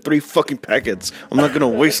more than 3 fucking packets. I'm not going to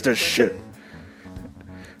waste that shit.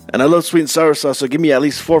 And I love sweet and sour sauce, so give me at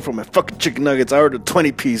least 4 for my fucking chicken nuggets. I ordered a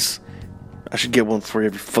 20-piece. I should get one for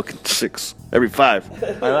every fucking 6, every 5.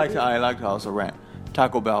 I like to also rant.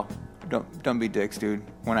 Taco Bell, don't be dicks, dude.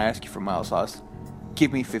 When I ask you for mild sauce,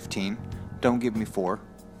 give me 15. Don't give me 4.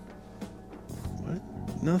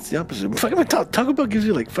 What? No, it's the opposite. Fucking Taco Bell gives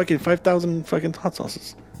you like fucking 5,000 fucking hot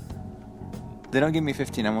sauces. They don't give me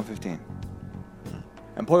 15. I want 15.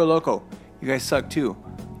 And Pollo Loco, you guys suck too.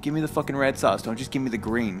 Give me the fucking red sauce. Don't just give me the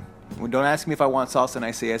green. Don't ask me if I want sauce and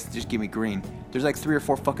I say yes, just give me green. There's like 3 or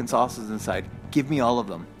 4 fucking sauces inside. Give me all of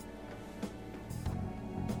them.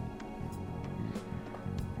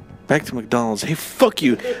 Back to McDonald's. Hey, fuck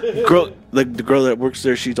you. Girl, like the girl that works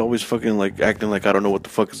there, she's always fucking like acting like I don't know what the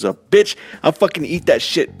fuck is up. Bitch, I'll fucking eat that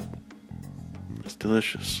shit. It's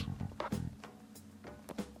delicious.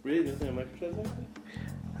 Really? Nothing like microtransactions?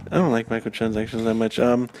 I don't like microtransactions that much.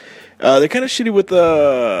 They're kind of shitty with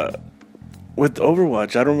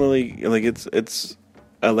Overwatch. I don't really like it's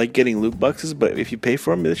I like getting loot boxes, but if you pay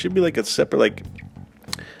for them, there should be like a separate like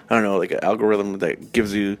I don't know, like an algorithm that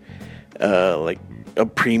gives you like a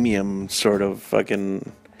premium sort of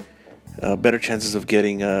fucking better chances of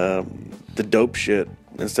getting the dope shit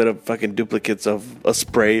instead of fucking duplicates of a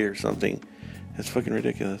spray or something. It's fucking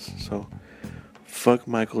ridiculous. So fuck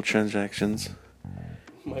microtransactions.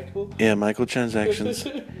 Michael? Yeah,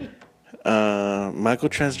 microtransactions.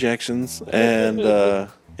 Microtransactions and yeah,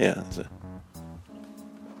 that's it.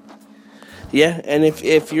 Yeah, and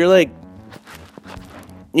if you're like,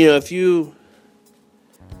 you know, if you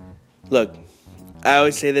look, I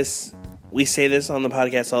always say this, we say this on the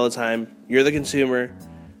podcast all the time. You're the consumer.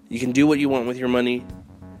 You can do what you want with your money.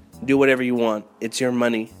 Do whatever you want. It's your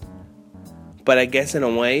money. But I guess in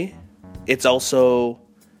a way, it's also,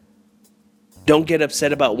 don't get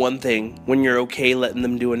upset about one thing when you're okay letting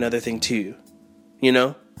them do another thing too. You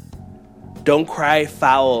know? Don't cry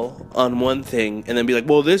foul on one thing and then be like,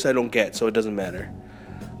 well, this I don't get, so it doesn't matter.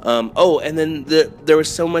 And then there was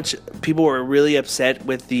so much, people were really upset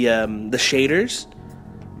with the shaders.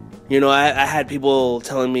 You know, I had people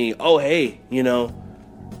telling me, oh, hey, you know,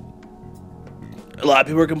 a lot of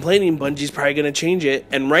people are complaining Bungie's probably going to change it.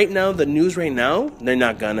 And right now, the news right now, they're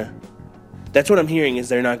not gonna. That's what I'm hearing, is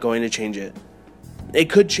they're not going to change it. It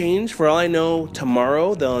could change. For all I know,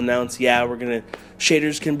 tomorrow they'll announce,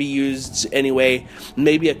 shaders can be used anyway.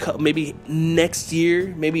 Maybe next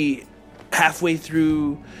year, maybe halfway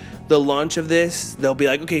through the launch of this, they'll be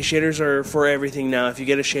like, okay, shaders are for everything now. If you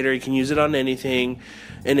get a shader, you can use it on anything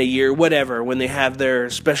in a year, whatever, when they have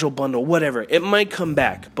their special bundle, whatever. It might come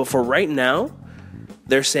back. But for right now,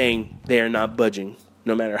 they're saying they are not budging,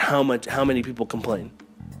 no matter how many people complain.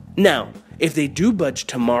 Now, if they do budge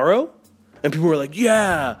tomorrow, and people were like,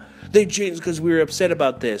 yeah, they changed because we were upset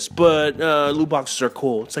about this, but loot boxes are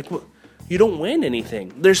cool. It's like, well, you don't win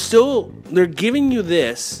anything. They're giving you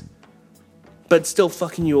this, but still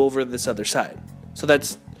fucking you over this other side. So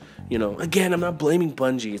that's, you know, again, I'm not blaming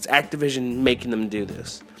Bungie. It's Activision making them do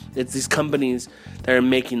this. It's these companies that are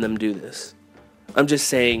making them do this. I'm just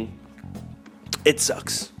saying, it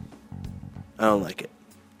sucks. I don't like it.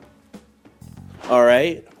 All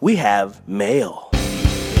right, we have mail.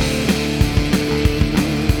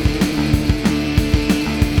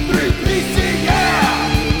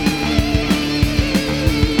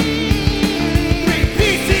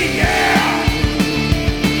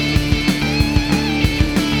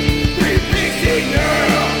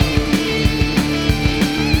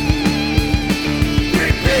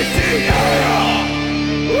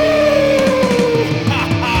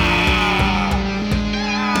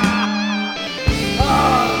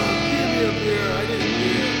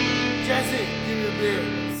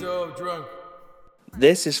 drunk.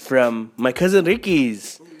 This is from my cousin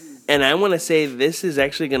Ricky's. And I want to say this is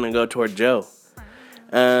actually going to go toward Joe.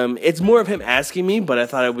 It's more of him asking me, but I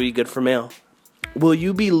thought it would be good for mail. Will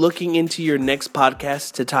you be looking into your next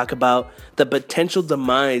podcast to talk about the potential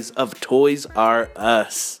demise of Toys R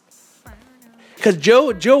Us? Because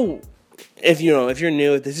Joe, if you're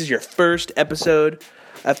new, if this is your first episode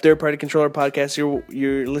of Third Party Controller Podcast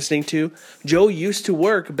you're listening to, Joe used to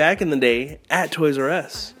work back in the day at Toys R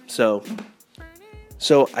Us. So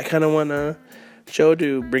I kind of want Joe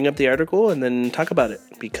to bring up the article and then talk about it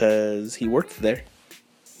because he worked there.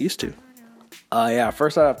 Used to. Yeah.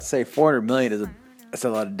 First, I have to say, $400 million that's a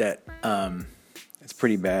lot of debt. It's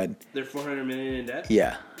pretty bad. They're $400 million in debt.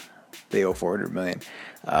 Yeah, they owe $400 million.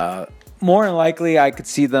 More than likely, I could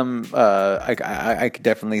see them. I could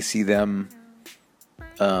definitely see them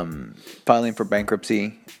filing for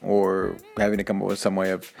bankruptcy or having to come up with some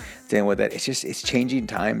way of dealing with that. It's changing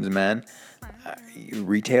times, man.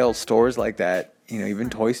 Retail stores like that, even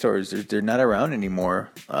toy stores, they're not around anymore.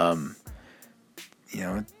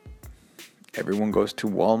 Everyone goes to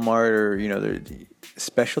Walmart or the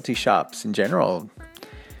specialty shops in general.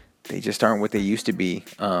 They just aren't what they used to be.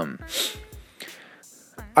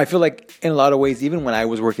 I feel like in a lot of ways, even when I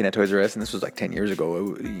was working at Toys R Us, and this was like 10 years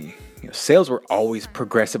ago, sales were always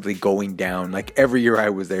progressively going down. Like every year I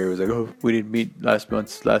was there, it was like, oh, we didn't meet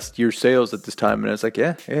last year's sales at this time. And it's like,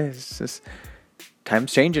 yeah, it's just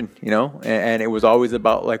time's changing, and it was always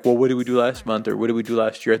about like, well, what did we do last month? Or what did we do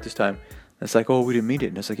last year at this time? And it's like, oh, we didn't meet it.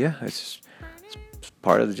 And it's like, yeah, it's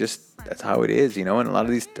part of that's how it is, and a lot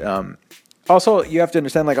of these, also you have to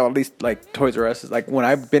understand, like all these like Toys R Us, like when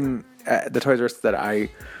I've been at the Toys R Us that I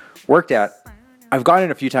worked at, I've gone in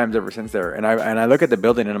a few times ever since there, and I look at the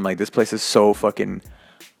building and I'm like, this place is so fucking,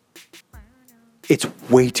 it's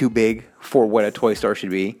way too big for what a toy store should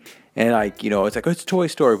be. And like, it's like, oh, it's a toy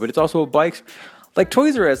store, but it's also bikes. Like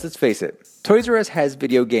Toys R Us, let's face it, Toys R Us has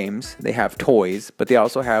video games, they have toys, but they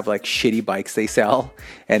also have like shitty bikes they sell,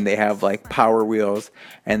 and they have like Power Wheels,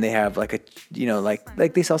 and they have like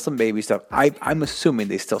like they sell some baby stuff. I'm assuming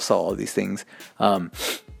they still sell all these things.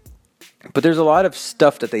 But there's a lot of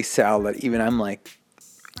stuff that they sell that even I'm like,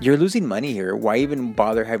 you're losing money here. Why even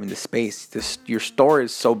bother having the space? Your store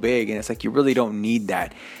is so big, and it's like you really don't need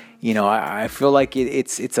that. I feel like it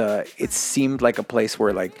seemed like a place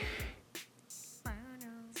where like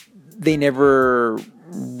they never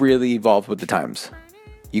really evolved with the times.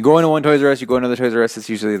 You go into one Toys R Us, you go into another Toys R Us, it's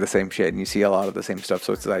usually the same shit, and you see a lot of the same stuff.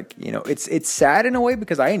 So it's like, it's sad in a way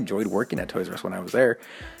because I enjoyed working at Toys R Us when I was there.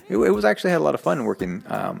 It was actually had a lot of fun working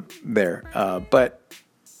there. But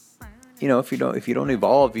if you don't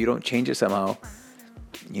evolve, you don't change it somehow.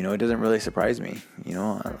 It doesn't really surprise me.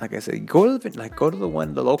 Like I said, go to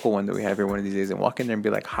the local one that we have here one of these days and walk in there and be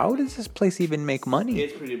like, how does this place even make money?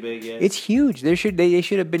 It's pretty big, yeah. It's huge. They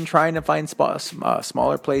should have been trying to find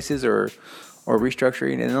smaller places or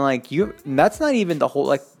restructuring, and then that's not even the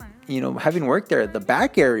whole, having worked there, the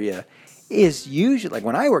back area is usually, like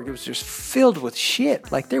when I worked, it was just filled with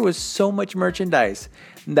shit. Like there was so much merchandise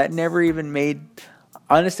that never even made.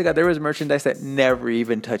 Honest to God, there was merchandise that never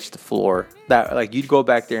even touched the floor. That like you'd go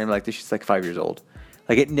back there and like this shit's like 5 years old.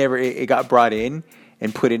 Like it got brought in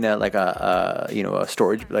and put in a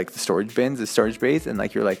storage, like the storage bins, the storage bays, and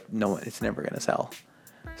like you're like, no, it's never gonna sell.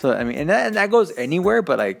 So I mean, and that goes anywhere,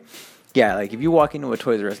 but like, yeah, like if you walk into a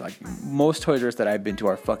Toys R Us, like most Toys R Us that I've been to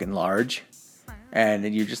are fucking large, and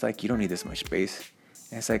then you're just like, you don't need this much space.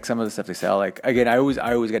 And it's like some of the stuff they sell. Like again, I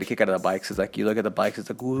always get a kick out of the bikes. It's like you look at the bikes, it's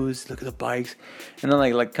like, ooh, look at the bikes, and then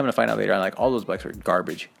like coming to find out later on, like all those bikes are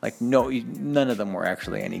garbage. Like none of them were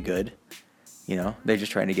actually any good. They're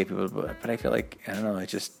just trying to get people. But I feel like I don't know.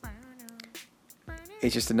 It's just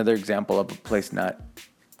another example of a place not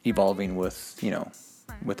evolving with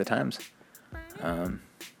with the times.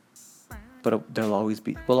 But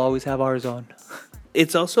we'll always have ours on.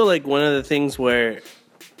 It's also like one of the things where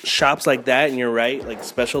shops like that, and you're right, like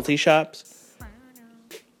specialty shops,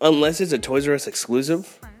 unless it's a Toys R Us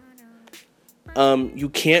exclusive, you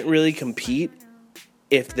can't really compete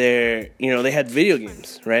if they're, they had video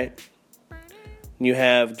games, right? You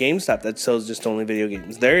have GameStop that sells just only video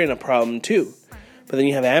games. They're in a problem too. But then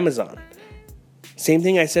you have Amazon. Same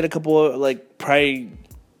thing I said probably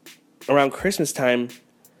around Christmas time.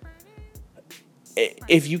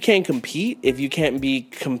 If you can't compete, if you can't be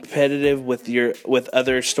competitive with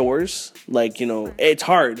other stores, it's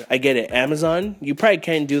hard. I get it. Amazon, you probably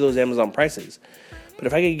can't do those Amazon prices. But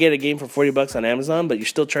if I could get a game for $40 on Amazon, but you're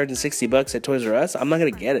still charging $60 at Toys R Us, I'm not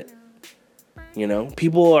gonna get it.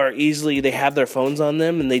 People are they have their phones on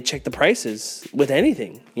them and they check the prices with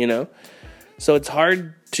anything. So it's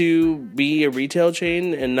hard to be a retail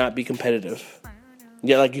chain and not be competitive.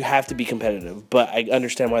 Yeah, like you have to be competitive, but I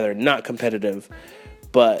understand why they're not competitive.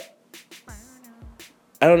 But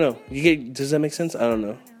I don't know. Does that make sense? I don't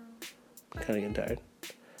know. I'm kind of getting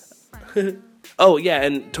tired. Oh yeah,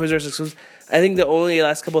 and Toys R Us exclusives. I think the only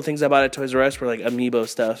last couple of things I bought at Toys R Us were like Amiibo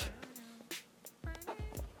stuff.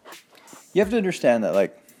 You have to understand that,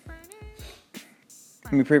 like,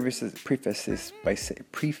 let me preface this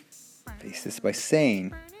by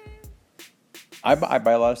saying, I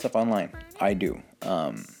buy a lot of stuff online. I do.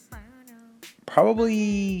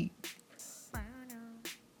 Probably,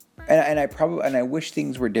 and I wish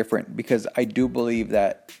things were different, because I do believe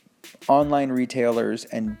that online retailers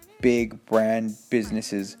and big brand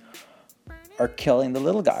businesses are killing the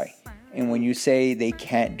little guy. And when you say they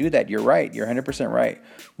can't do that, you're right. You're 100% right.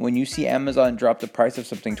 When you see Amazon drop the price of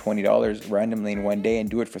something $20 randomly in one day and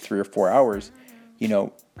do it for 3 or 4 hours, you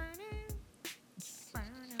know,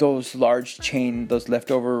 those large chain, those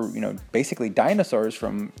leftover, you know, basically dinosaurs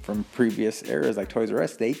from previous eras like Toys R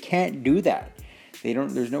Us, they can't do that. They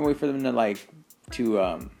don't. There's no way for them to like, what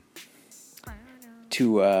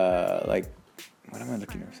am I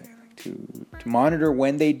looking to say? Like to monitor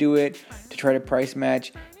when they do it, to try to price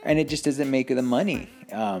match, and it just doesn't make them money.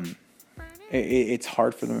 It's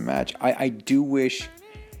hard for them to match. I do wish,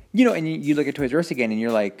 you know, and you look at Toys R Us again, and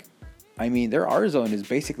you're like, I mean, their R-Zone is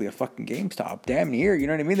basically a fucking GameStop, damn near. You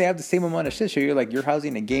know what I mean? They have the same amount of shit. So you're like, you're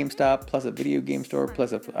housing a GameStop plus a video game store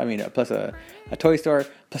plus a toy store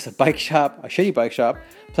plus a bike shop, a shitty bike shop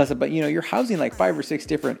but you know, you're housing like 5 or 6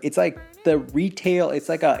 different. It's like the retail. It's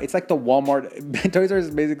like the Walmart. Toys R Us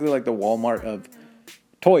is basically like the Walmart of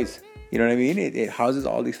toys. You know what I mean? It houses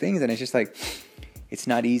all these things, and it's just like, it's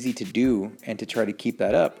not easy to do and to try to keep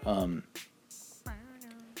that up.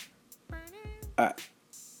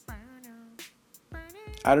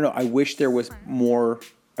 I don't know. I wish there was more.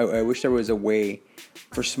 I wish there was a way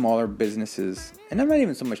for smaller businesses, and I'm not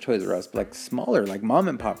even so much Toys R Us, but like smaller, like mom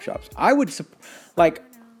and pop shops. I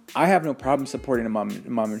have no problem supporting a mom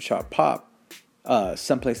and shop pop,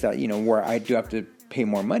 someplace that, you know, where I do have to pay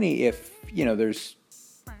more money if, you know,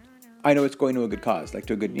 I know it's going to a good cause, like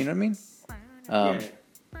to a good, you know what I mean?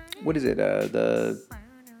 What is it? The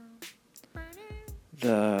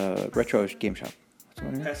retro game shop.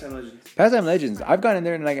 Pastime Legends. I've gone in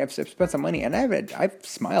there and like I've spent some money, and I've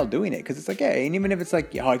smiled doing it, because it's like, yeah, and even if it's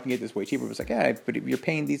like, I can get this way cheaper, it's like, yeah, but if you're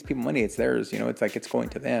paying these people money, it's theirs, you know, it's like it's going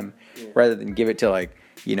to them, rather than give it to, like,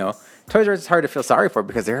 you know, Toys R Us is hard to feel sorry for,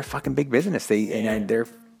 because they're a fucking big business.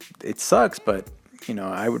 It sucks, but, you know,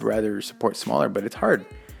 I would rather support smaller, but it's hard.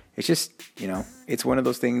 It's just, you know, it's one of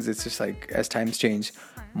those things. It's just like, as times change,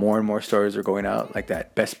 more and more stores are going out like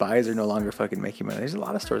that. Best Buys are no longer fucking making money. There's a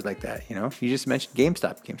lot of stores like that, you know. You just mentioned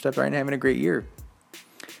GameStop. GameStop right now having a great year.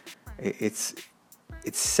 It's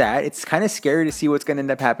sad. It's kind of scary to see what's going to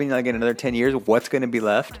end up happening like in another 10 years. What's going to be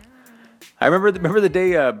left? I remember the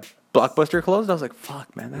day Blockbuster closed. I was like,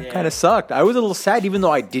 fuck, man, that kind of sucked. I was a little sad, even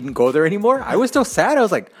though I didn't go there anymore. I was still sad. I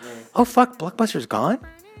was like, oh, fuck, Blockbuster's gone?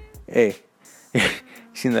 Hey. You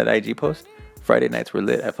seen that IG post? Friday nights were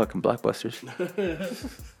lit at fucking Blockbusters.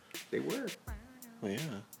 They were. Well, yeah.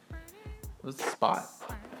 It was the spot.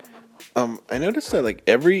 I noticed that like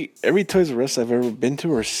every Toys R Us I've ever been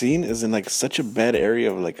to or seen is in like such a bad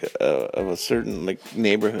area of like of a certain like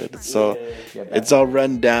neighborhood. So it's all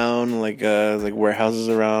run down, like warehouses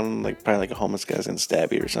around, like probably like a homeless guy's gonna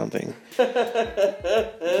stab you or something.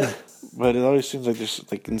 But it always seems like there's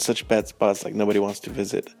like in such bad spots, like nobody wants to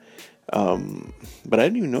visit. But I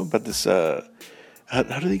didn't even know about this. How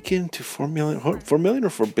do they get into 4 million? 4 million or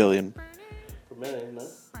 4 billion? 4 million, no?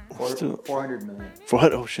 400 million.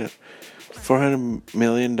 Oh shit! $400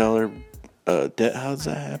 million debt. How does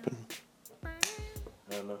that happen? I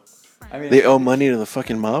don't know. I mean, They owe money to the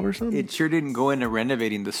fucking mob or something? it sure didn't go into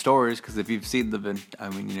renovating the stores, because if you've seen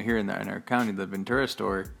here in our county, the Ventura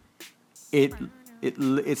store, it's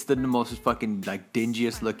the most fucking like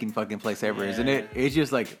dingiest looking fucking place ever, isn't it? It's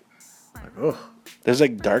just like oh. There's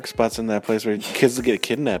like dark spots in that place where kids will get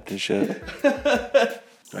kidnapped and shit. All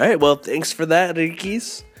right, well, thanks for that,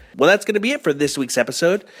 Rikis. Well, that's going to be it for this week's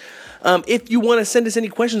episode. If you want to send us any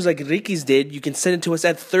questions like Rikis did, you can send it to us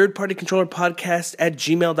at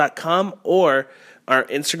thirdpartycontrollerpodcast@gmail.com or our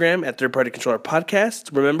Instagram at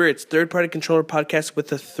thirdpartycontrollerpodcast. Remember, it's thirdpartycontrollerpodcast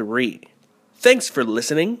with a 3. Thanks for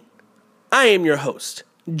listening. I am your host,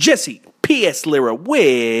 Jesse P.S. Lira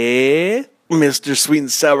with Mr. Sweet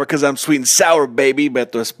and Sour, because I'm sweet and sour, baby,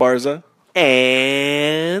 Beto Esparza.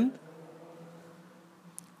 and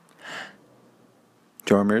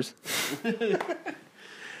Dormers.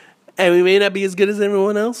 And we may not be as good as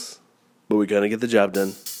everyone else, but we're going to get the job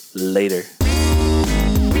done. Later.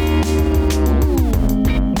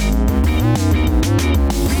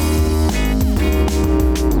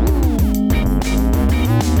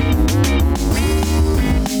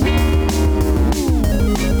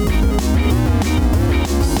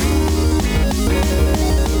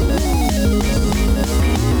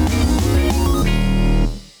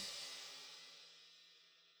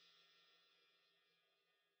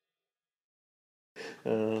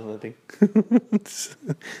 know that thing.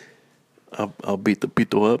 I'll beat the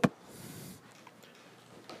pito up.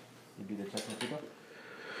 You beat the Chocolatito?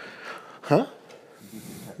 Huh? You beat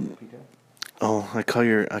the Chocolatito? Oh, I call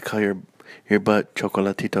your butt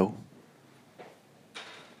chocolatito.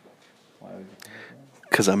 Why would you call it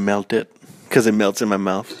that? Cause I melt it. Cause it melts in my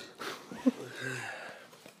mouth.